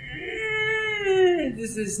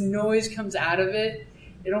this noise comes out of it.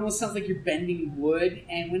 It almost sounds like you're bending wood,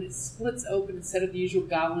 and when it splits open, instead of the usual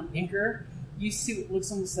goblin ichor, you see what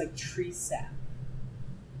looks almost like tree sap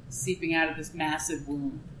seeping out of this massive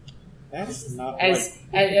wound. That's not As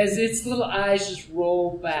its little eyes just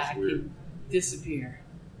roll back weird. and disappear.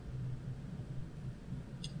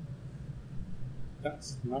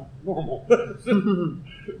 That's not normal.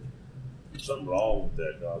 something wrong with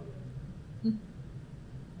that goblin.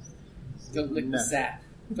 Don't lick the sap.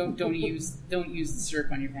 Don't use the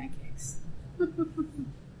syrup on your pancakes.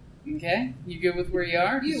 Okay, you good with where you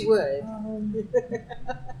are? You would.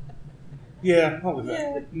 Yeah, I'll do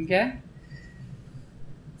that. Okay.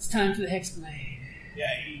 It's time for the Hexblade.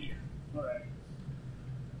 Yay. Alright.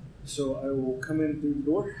 So I will come in through the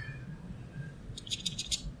door.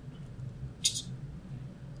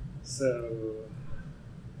 So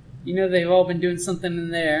You know they've all been doing something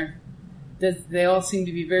in there. They all seem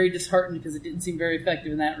to be very disheartened because it didn't seem very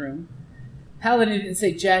effective in that room. Paladin didn't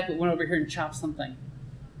say jack, but went over here and chopped something.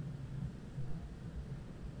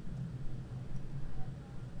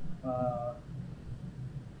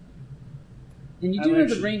 And you do know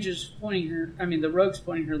the ranger's pointing her, the rogue's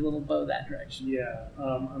pointing her little bow that direction. Yeah,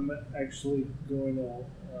 I'm actually going to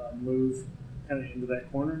move kind of into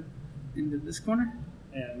that corner. Into this corner?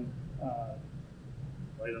 And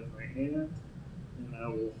light up my hand, and I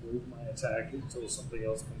will hold my attack until something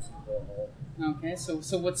else comes into the hole. Okay, so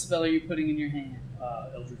what spell are you putting in your hand?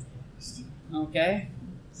 Eldritch Blast. Okay.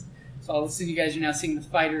 So all of a sudden you guys are now seeing the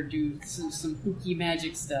fighter do some spooky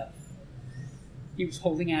magic stuff. He was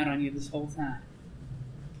holding out on you this whole time.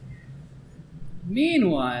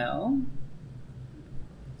 Meanwhile,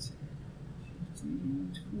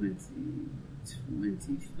 15, 20,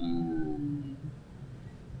 25,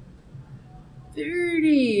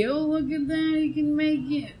 30. Oh, look at that. He can make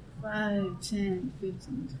it. 5, 10,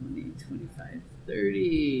 15, 20, 25,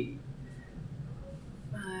 30.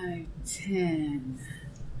 5, 10.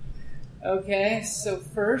 Okay, so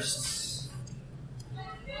first,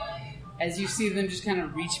 as you see them just kind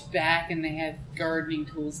of reach back and they have gardening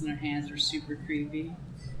tools in their hands, they're super creepy.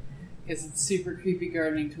 Because it's super creepy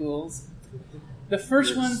gardening tools. The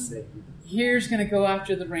first one here's going to go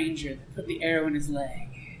after the ranger that put the arrow in his leg.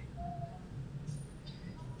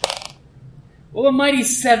 Will a mighty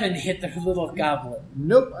 7 hit the little goblin?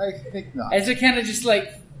 Nope, I think not. As it kind of just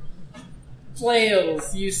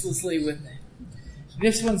flails uselessly with it.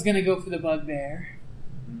 This one's going to go for the bugbear.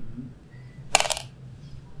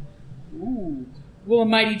 Ooh. Will a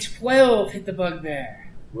mighty 12 hit the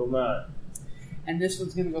bugbear? Will not. And this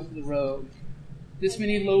one's going to go for the rogue. This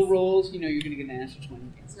many low rolls, you're going to get an natural 20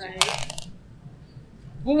 against it. Right.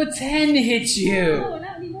 Will a 10 hit you? No,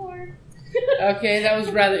 not anymore. Okay, that was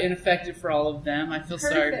rather ineffective for all of them. I feel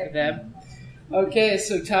sorry for them. Okay,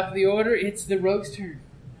 so top of the order, it's the rogue's turn.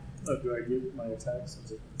 Oh, do I get my attack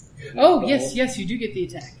since it... Oh, yes, you do get the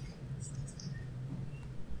attack.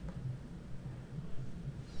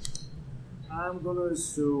 I'm going to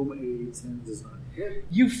assume a 10 does not hit.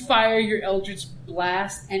 You fire your Eldritch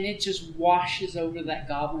Blast, and it just washes over that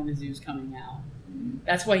goblin as he was coming out.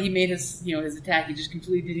 That's why he made his attack. He just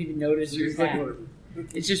completely didn't even notice your attack.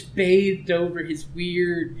 It's just bathed over his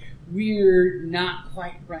weird, not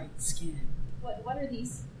quite right skin. What are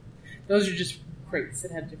these? Those are just crates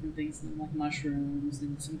that have different things in them, like mushrooms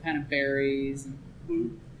and some kind of berries and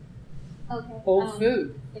food. Okay. Old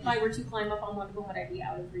food. If I were to climb up on one of them, would I be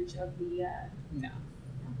out of reach of the... No.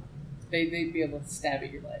 They'd be able to stab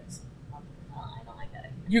at your legs. I don't like that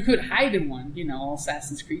idea. You could hide in one, all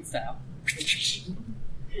Assassin's Creed style.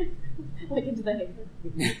 Like into the hair.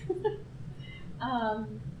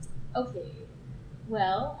 Okay.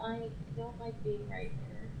 Well, I don't like being right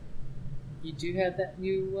there. You do have that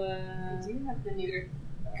new, I do have the new...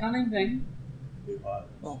 cunning thing.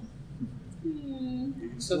 Oh.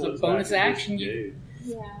 So the bonus action,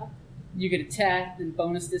 Yeah. you get attacked, then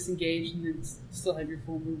bonus disengage, and then still have your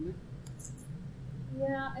full movement.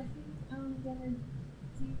 Yeah, I think I'm gonna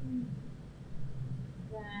do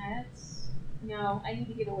that. No, I need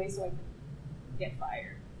to get away so I can get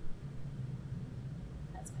fired.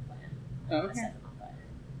 That's my plan. Oh, okay. Set them on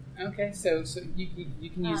fire. Okay, so you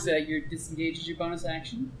can use your disengage as your bonus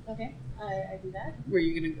action. Okay, I do that. Where are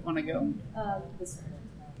you going to want to go? This turn.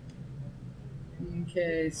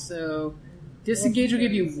 Okay, so disengage will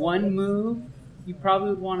give you one move. You probably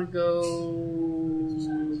would want to go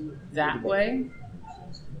that way,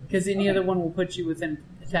 because any other one will put you within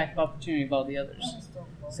attack of opportunity of all the others.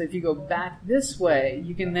 So if you go back this way,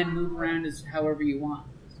 you can then move around as however you want.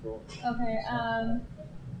 Okay,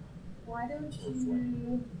 why don't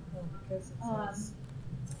you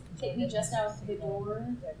take me just out to the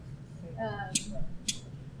door?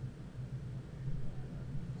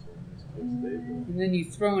 And then you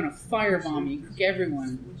throw in a firebomb, you cook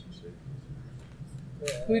everyone,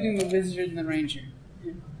 including the wizard and the ranger.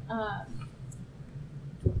 I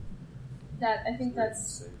think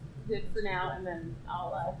that's good for now, and then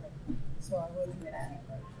I'll so I will get at it.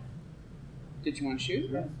 Did you want to shoot?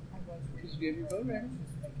 Yes. Because you have your bow ready.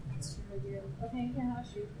 Okay, yeah, I'll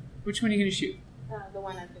shoot. Which one are you going to shoot? The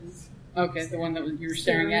one I've been... Okay, the one that you were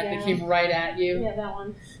staring at that came right at you? Yeah, that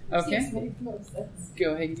one. Okay. Makes no sense.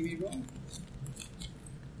 Go ahead and give me a roll.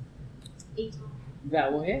 8.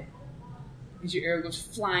 That will hit. As your arrow goes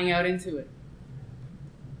flying out into it.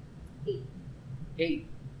 8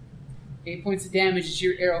 points of damage as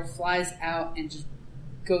your arrow flies out and just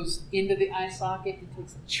goes into the eye socket and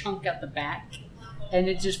takes a chunk out the back. And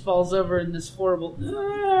it just falls over in this horrible...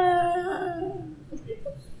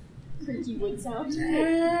 creaky wood sound.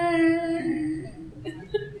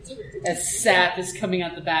 As sap is coming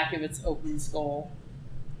out the back of its open skull.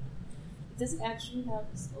 Does it actually have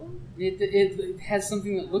a skull? It has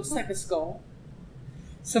something that looks like a skull.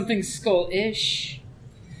 Something skull-ish.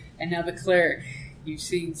 And now the cleric, you've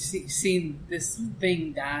seen this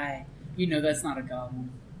thing die. You know that's not a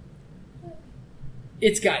goblin.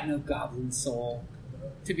 It's got no goblin soul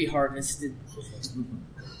to be harvested.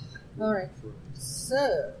 Alright.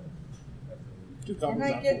 So, can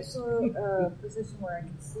I get to a position where I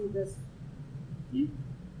can see this?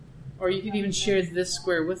 Or you could even share this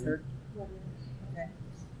square with her. Okay.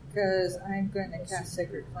 Because I'm going to cast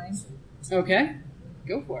Sacred Flame. Okay.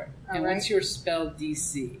 Go for it. All and right. what's your spell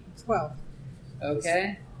DC? 12.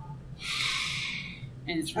 Okay.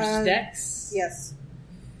 And it's for Dex? Yes.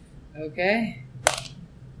 Okay.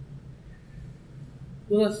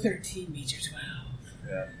 Will a 13 beat your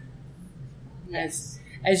 12? Yeah.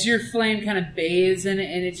 As your flame kind of bathes in it,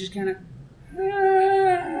 and it just kind of...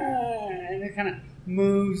 And it kind of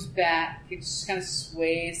moves back. It just kind of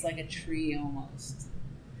sways like a tree almost.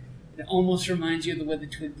 It almost reminds you of the way the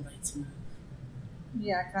twig blades move.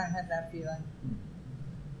 Yeah, I kind of had that feeling.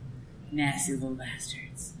 Nasty little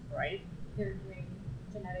bastards. Right? They're doing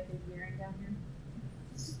genetic engineering down here.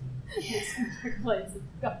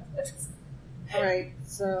 Alright,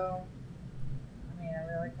 so... I mean, I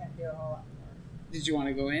really can't do a whole lot more. Did you want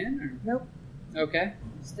to go in? Or? Nope. Okay.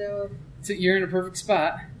 Still... So you're in a perfect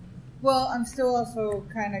spot. Well, I'm still also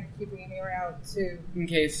kind of keeping an ear out to in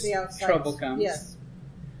case the outside. trouble comes. Yes.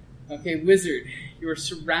 Okay, wizard, you are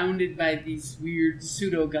surrounded by these weird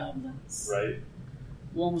pseudo-goblins. Right.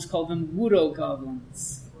 We almost call them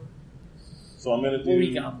Wudo-goblins. So I'm going to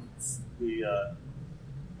Woody do goblins. the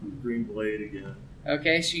green blade again.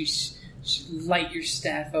 Okay, so you light your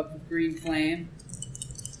staff up with green flame.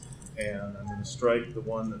 And I'm going to strike the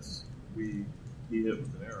one he hit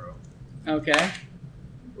with an arrow. Okay.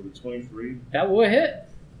 With a 23. That will hit.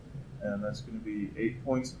 And that's going to be 8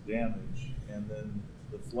 points of damage. And then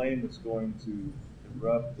the flame is going to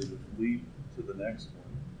erupt and leap to the next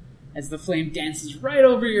one. As the flame dances right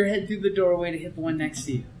over your head through the doorway to hit the one next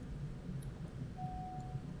to you.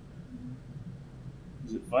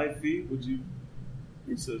 Is it 5 feet?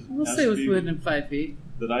 It says We'll has say to it's be within 5 feet.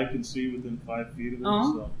 that I can see within 5 feet of it.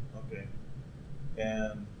 Uh-huh. So, okay.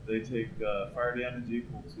 And they take fire damage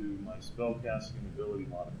equal to my spell casting ability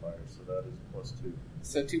modifier, so that is +2.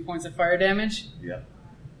 So 2 points of fire damage. Yeah.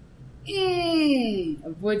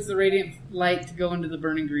 Avoids the radiant light to go into the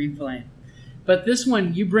burning green flame. But this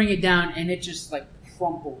one, you bring it down and it just like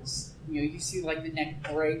crumples. You know, you see like the neck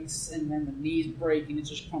breaks and then the knees break and it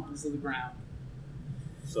just crumples to the ground.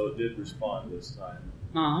 So it did respond this time.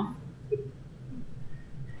 Uh-huh.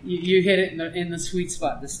 You hit it in the sweet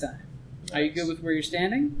spot this time. Are you good with where you're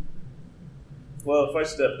standing? Well, if I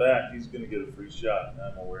step back, he's going to get a free shot, and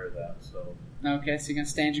I'm aware of that. So Okay, so you're going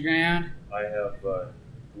to stand your ground? I have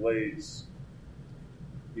blades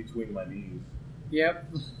between my knees.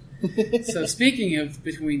 Yep. So speaking of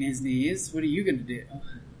between his knees, what are you going to do?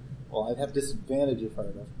 Well, I'd have disadvantage if I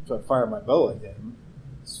fire my bow at him.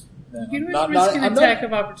 You can risk an attack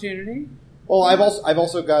of opportunity. Well, I've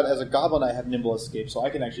also got, as a goblin, I have nimble escape, so I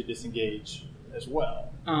can actually disengage as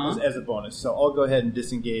well as a bonus. So I'll go ahead and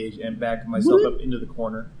disengage and back myself up into the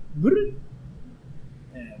corner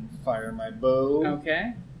and fire my bow.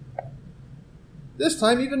 Okay. This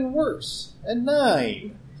time even worse. A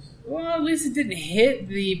 9. Well, at least it didn't hit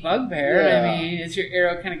the bugbear. Yeah. I mean, as your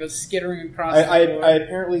arrow kind of goes skittering across I the door.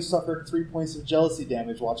 apparently suffered 3 points of jealousy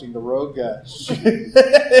damage watching the rogue shoot.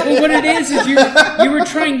 Well, what it is you were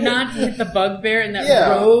trying not to hit the bugbear, and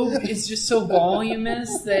that rogue is just so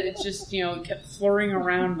voluminous that it just, kept flurrying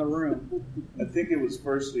around the room. I think it was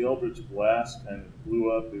first the Eldritch Blast kind of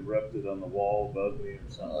blew up, erupted on the wall above me or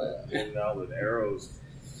something. And now with arrows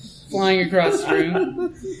flying across the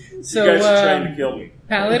room. So, you guys are trying to kill me.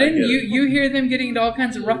 Paladin, you hear them getting into all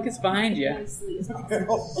kinds of ruckus behind you.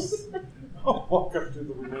 I'll walk up to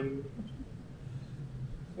the remaining.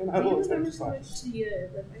 And I will attempt to slash.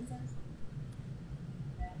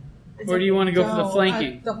 Or do you want to go for the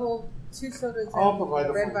flanking? The whole 2 sodas I'll and provide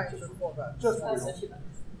the red flanking. vines for $4. Just for you.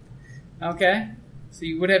 Okay. So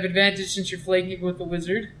you would have advantage since you're flanking with the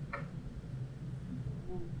wizard.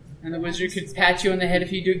 And the wizard could pat you on the head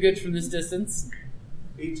if you do good from this distance.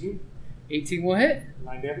 18. 18 will hit.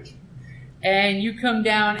 9 damage. And you come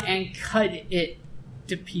down and cut it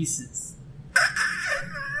to pieces.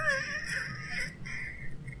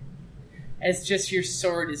 As just your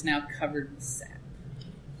sword is now covered with sap.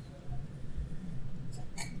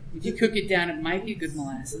 If you cook it down, it might be good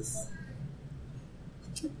molasses.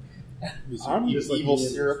 I'm just evil like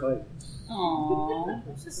syrup. Aww.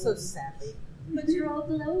 It's just so sappy. But you're all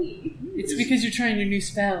glowy. It's because you're trying your new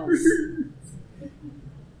spells.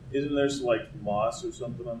 Isn't there some, like, moss or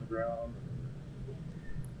something on the ground?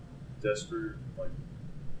 Desperate, like,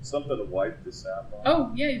 something to wipe the sap on?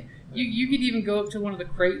 Oh, yeah. You could even go up to one of the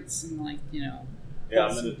crates and, like, Yeah,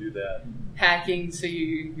 I'm going to do that. Hacking, so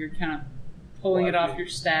you're kind of pulling it off your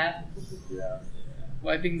staff. Yeah.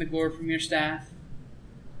 Wiping the gore from your staff.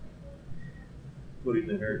 Putting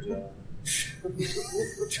the hair gel.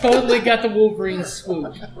 Totally got the Wolverine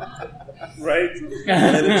swoop. Right?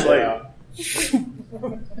 And it's like,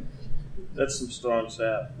 that's some strong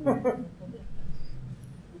sap.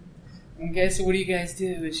 Okay, so what do you guys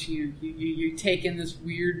do? Is you take in this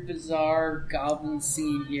weird, bizarre goblin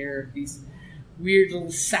scene here of these weird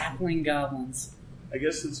little sapling goblins. I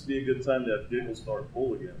guess this would be a good time to have Giggle start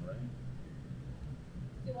pull again, right?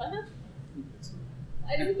 Do what?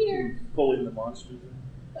 I didn't hear. Pulling the monsters in.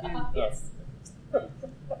 Yes.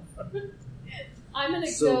 I'm gonna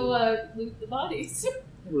go loot the bodies.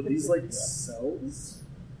 Were these like cells?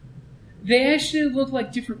 They actually look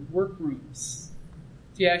like different workrooms.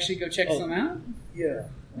 Do you actually go check some out? Yeah.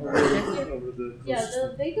 They go check Yes,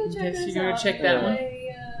 those you're gonna out. check that one?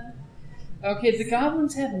 Okay, the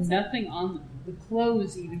goblins have What's nothing on them. The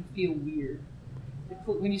clothes even feel weird.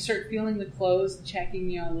 When you start feeling the clothes and checking,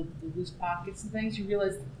 the loose pockets and things, you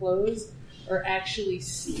realize the clothes are actually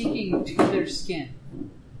sticking to their skin.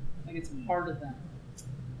 Like it's part of them.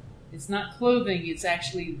 It's not clothing, it's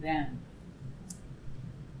actually them.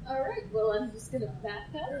 Alright, well, I'm just gonna back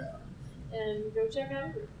up and go check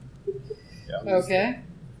out her. Okay.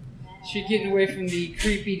 So you're getting away from the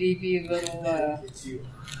creepy deepy little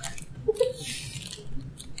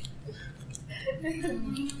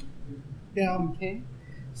Yeah. Okay.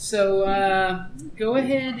 So go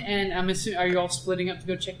ahead and I'm assuming, are you all splitting up to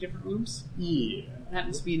go check different rooms? Yeah.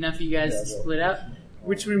 Happens to be enough of you guys to split up.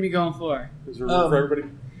 Which room are you going for? Is there room for everybody?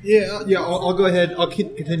 Yeah. I'll go ahead. I'll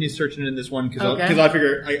continue searching in this one because I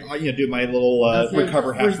figure I do my little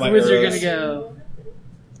recover half Where's my the wizard arrows. gonna go?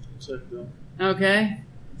 Check them. Okay.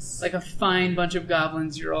 Like a fine bunch of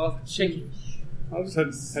goblins. You're all shaking. I'll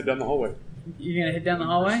just head down the hallway. You're gonna head down the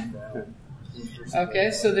hallway?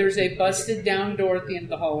 Okay, so there's a busted down door at the end of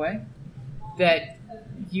the hallway that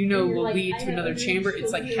will lead to another chamber.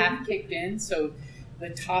 It's like half kicked in, so the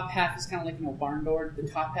top half is kind of like a barn door. The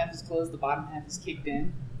top half is closed, the bottom half is kicked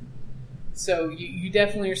in. So you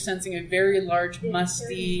definitely are sensing a very large,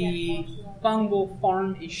 musty, fungal,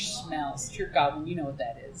 farm-ish smell. It's your goblin, you know what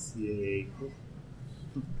that is. Yay.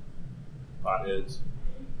 Potheads.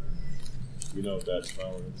 You know what that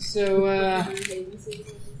smell is. So,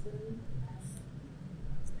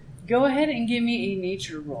 go ahead and give me a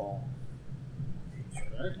nature roll.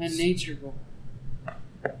 A nature roll.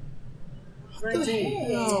 19.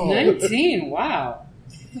 19, wow.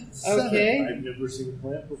 Okay. I've never seen a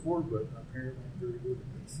plant before, but apparently I'm very good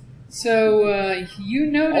at this. So you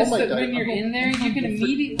notice Oh my that God. when you're in there, you can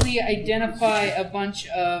immediately identify a bunch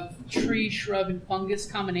of tree, shrub, and fungus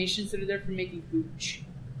combinations that are there for making hooch.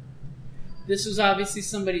 This was obviously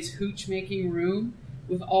somebody's hooch making room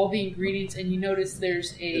with all the ingredients, and you notice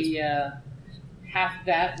there's a half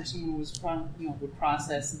that where someone was would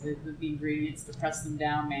process the ingredients to press them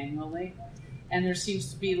down manually, and there seems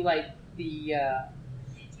to be like the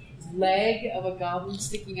leg of a goblin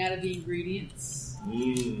sticking out of the ingredients.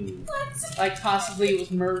 Like possibly it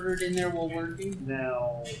was murdered in there while working.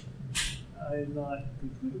 Now, I'm not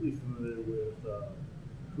completely familiar with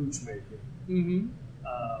hooch making. Mm-hmm.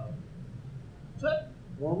 Is that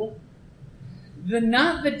normal?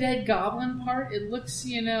 Not the dead goblin part. It looks,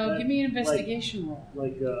 give me an investigation roll.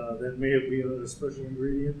 Like that may have been a special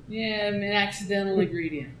ingredient? Yeah, an accidental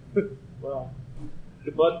ingredient. Well,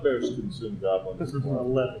 the bugbears consume goblins.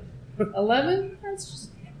 11. 11? That's just,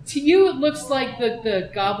 to you, it looks like the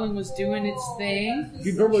goblin was doing its thing,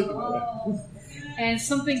 You normally do that. and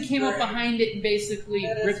something came up behind it and basically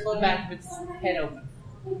ripped the back of its head open.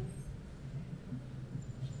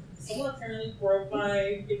 Someone apparently broke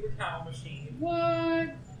my paper towel machine.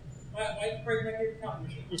 What? Why break my paper towel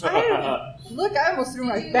machine? Look, I almost threw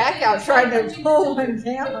my back out trying to pull one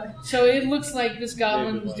down. So it looks like this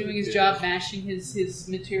goblin was doing his job, mashing his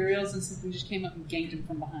materials, and something just came up and ganked him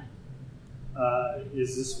from behind.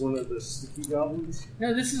 Is this one of the sticky goblins?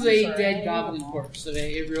 No, this is a dead goblin corpse of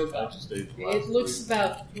a real goblin. Stage It looks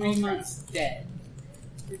about 3 months dead.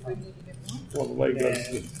 Well, the leg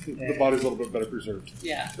does. The body's a little bit better preserved.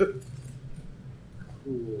 Yeah.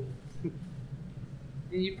 Cool.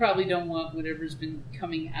 And you probably don't want whatever's been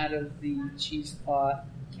coming out of the cheese cloth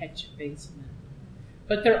catch basement.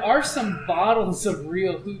 But there are some bottles of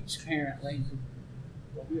real hooch, apparently.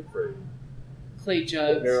 Don't be afraid. clay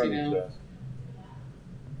jugs, Hair you on know. your chest.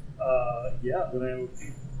 Yeah, then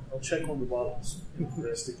I'll check on the bottles,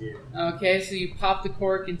 investigate. Okay, so you pop the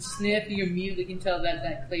cork and sniff. You immediately can tell that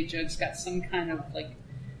that clay jug's got some kind of like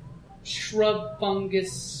shrub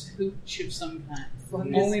fungus hooch of some kind.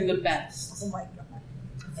 Only the best. Oh my god.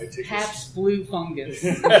 I take Pabst Blue fungus.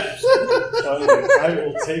 I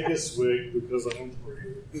will take a swig because I'm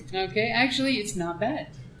hungry. Okay, actually, it's not bad.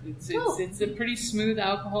 It's a pretty smooth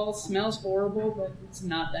alcohol. Smells horrible, but it's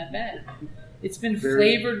not that bad. It's been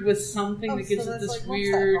flavored with something that gives so it this that's like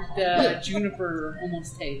weird alcohol. juniper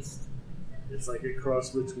almost taste. It's like a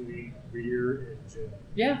cross between beer and gin.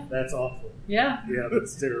 Yeah, That's awful. yeah. Yeah,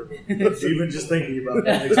 that's terrible. Even just thinking about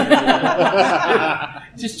that makes me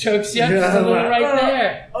feel Just chokes you up just a little right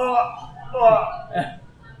there. Oh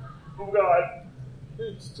God.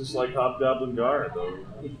 It's just like Hobgoblin Guard, though.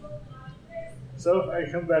 So I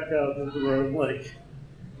come back out into the room like,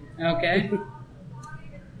 Okay.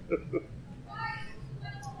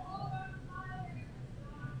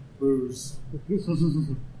 booze,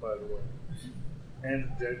 by the way. And a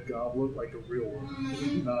dead goblet, like a real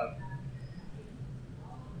one, not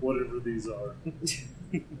whatever these are.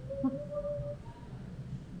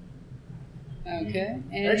 Okay.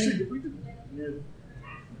 And Actually, did we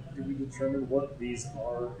determine what these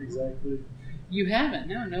are exactly? you haven't.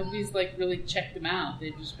 No, nobody's like really checked them out.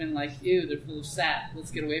 They've just been like, ew, they're full of sap. Let's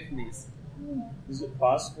get away from these. Is it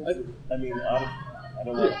possible? I mean, I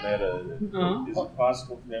don't know meta. Is it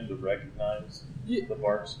possible for them to recognize the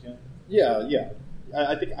bark skin? Yeah.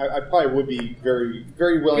 I think I probably would be very,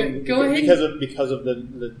 very willing Go ahead. because of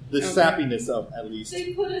the sappiness of, at least.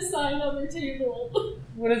 They put a sign on their table.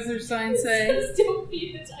 What does their sign It say? says, "Don't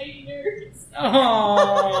feed the tiny nerds."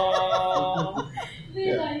 Oh,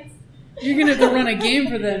 They're like, you're gonna have to run a game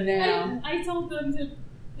for them now. I told them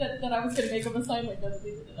that I was going to make them a sign like that.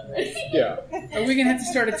 They did it already. Yeah. Are we gonna have to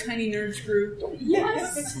start a tiny nerds group?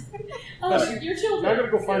 Yes. Your children. Now I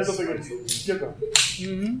gotta go find something and get them.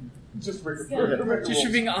 Mm-hmm. Just make Just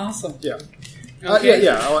for being awesome. Yeah. Okay.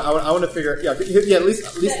 I want to figure. Yeah. At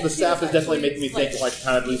least the sap is definitely making me think, like,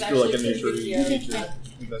 kind of at least do like a nature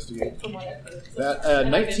investigate. That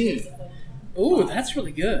 19. Ooh, that's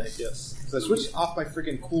really good. Yes. So I switched off my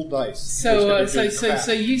freaking cool dice.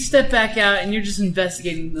 So you step back out and you're just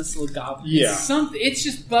investigating this little goblin. Yeah. It's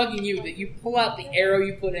just bugging you that you pull out the arrow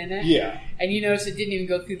you put in it. Yeah. And you notice it didn't even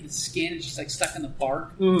go through the skin. It's just like stuck in the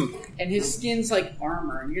bark. Mm. And his skin's like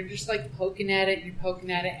armor. And you're just like poking at it.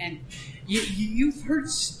 And you've heard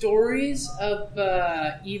stories of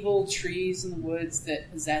evil trees in the woods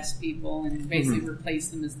that possess people and basically replace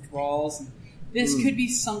them as thralls. And this could be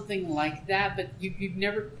something like that, but you've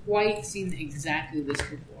never quite seen exactly this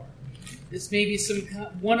before. This may be some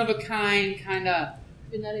one-of-a-kind kind of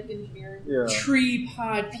Genetic engineering. tree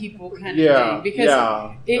pod people kind of thing.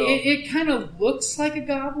 Because it kind of looks like a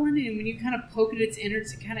goblin, and when you kind of poke at its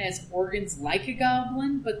innards, it kind of has organs like a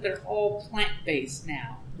goblin, but they're all plant-based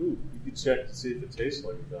now. Ooh, you could check to see if it tastes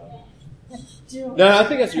like a goblin. No, I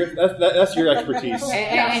think that's your expertise.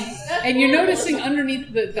 And you're noticing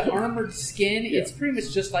underneath the armored skin, it's pretty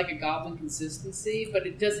much just like a goblin consistency, but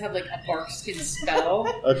it does have like a bark skin spell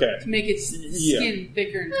to make its skin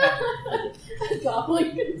thicker and tougher.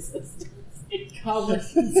 Goblin consistency. Goblin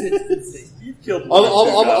consistency. You've killed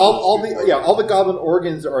all the goblin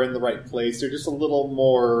organs are in the right place. They're just a little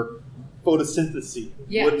more photosynthesis.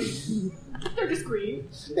 Yeah. They're just green.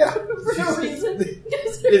 Yeah. For no reason.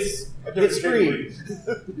 It's green.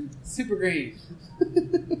 Super green.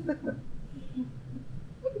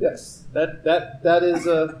 Yes. That is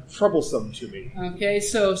troublesome to me. Okay,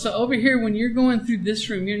 so over here, when you're going through this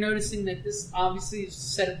room, you're noticing that this obviously is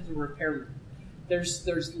set up as a repair room. There's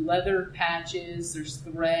leather patches, there's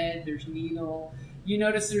thread, there's needle. You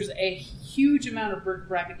notice there's a huge amount of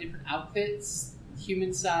bric-a-brac of different outfits,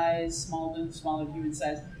 human size, smaller human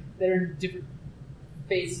size, that are in different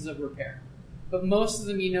phases of repair. But most of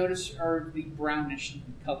them, you notice, are the brownish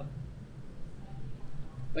color.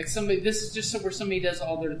 Like this is just where somebody does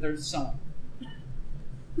all their sewing.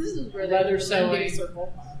 This is where leather they sewing.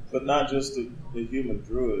 circle. But not just the human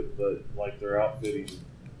druid, but like their outfitting.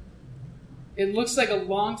 It looks like a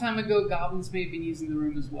long time ago, goblins may have been using the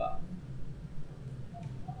room as well.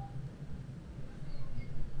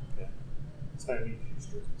 Okay. Tiny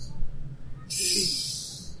strings.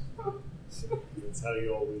 That's how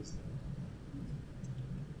you always know.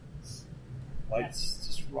 Like,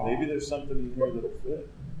 maybe there's something in here that'll fit.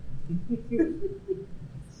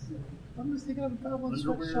 I'm just thinking of a goblin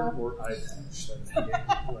Underwear sweatshop. or eye patch.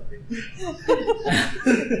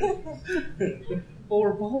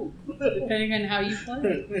 Or both, depending on how you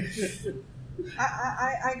play.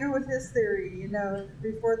 I go with his theory. You know,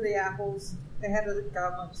 before the apples, they had a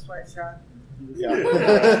goblin sweatshop. Yeah.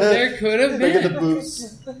 There could have Look at the been.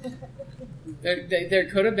 boots. There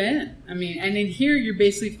could have been. I mean, and in here you're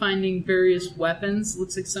basically finding various weapons.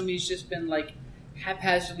 Looks like somebody's just been like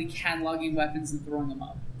haphazardly cataloging weapons and throwing them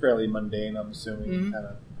up. Fairly mundane, I'm assuming. Mhm. Kind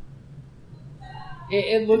of.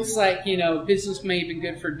 It looks like, business may have been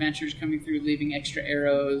good for adventurers coming through, leaving extra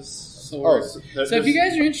arrows, swords. So if you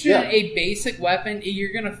guys are interested in a basic weapon,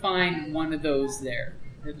 you're going to find one of those there,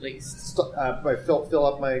 at least. I fill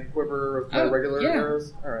up my quiver with my regular yeah.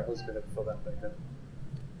 arrows. All right, let's go ahead and fill that back up.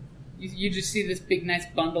 You just see this big, nice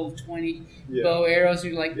bundle of 20 Yeah. bow arrows,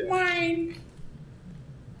 and you're like, Yeah. mine!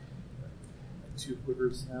 2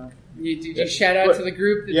 quivers now. Did you shout out to the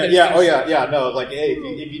group? That Yeah. No, like, hey,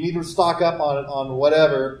 if you need to stock up on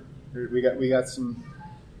whatever, we got some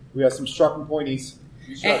sharp and pointies.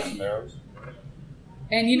 You shot some arrows.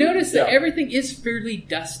 And you notice that everything is fairly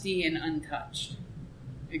dusty and untouched,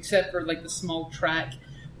 except for like the small track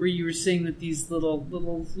where you were seeing that these little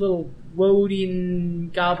Woden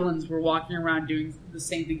goblins were walking around doing the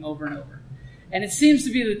same thing over and over. And it seems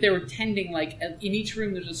to be that they were tending, like, in each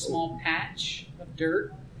room there's a small patch of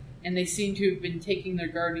dirt, and they seem to have been taking their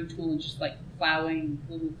gardening tool and just, like, plowing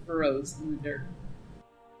little furrows in the dirt.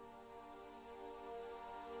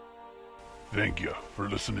 Thank you for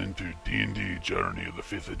listening to D&D Journey of the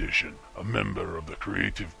 5th Edition, a member of the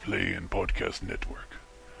Creative Play and Podcast Network.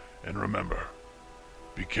 And remember,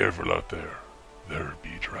 be careful out there. There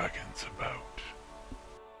be dragons about.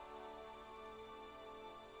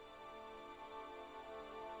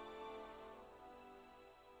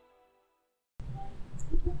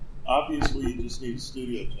 Obviously, you just need a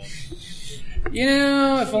studio, Jen.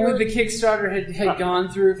 If only the Kickstarter had gone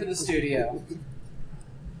through for the studio.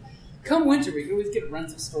 Come winter, we can always get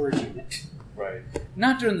rents of storage unit. Right.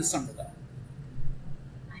 Not during the summer, though.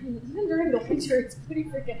 I mean, even during the winter, it's pretty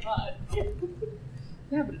freaking hot.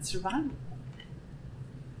 Yeah, but it's survival.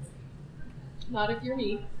 Not if you're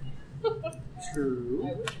me. True.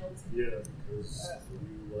 I would hope Yeah, because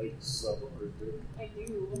you like summer, dude. I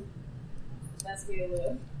do. That's the way I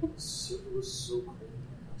live. It was so cold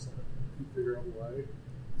outside. I couldn't figure out why.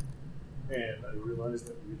 And I realized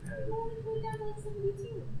that we'd had. Oh, it went down to like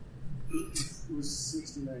 72. It was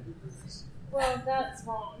 69 degrees. Well, that's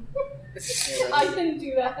wrong. I didn't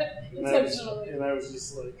do that intentionally. And I was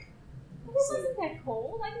just like. Well, this isn't that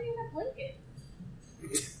cold. I didn't even have a blanket.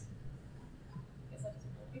 Guess that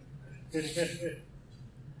doesn't really.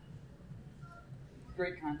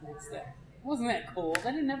 Great context there. It wasn't that cold.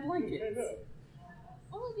 I didn't have blankets. I know.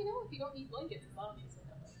 Well, if you don't need blankets, it's obvious.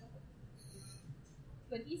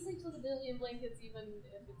 But he sleeps with a billion blankets even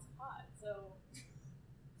if it's hot, so.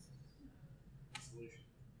 Isolation.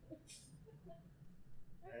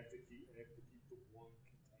 I have to keep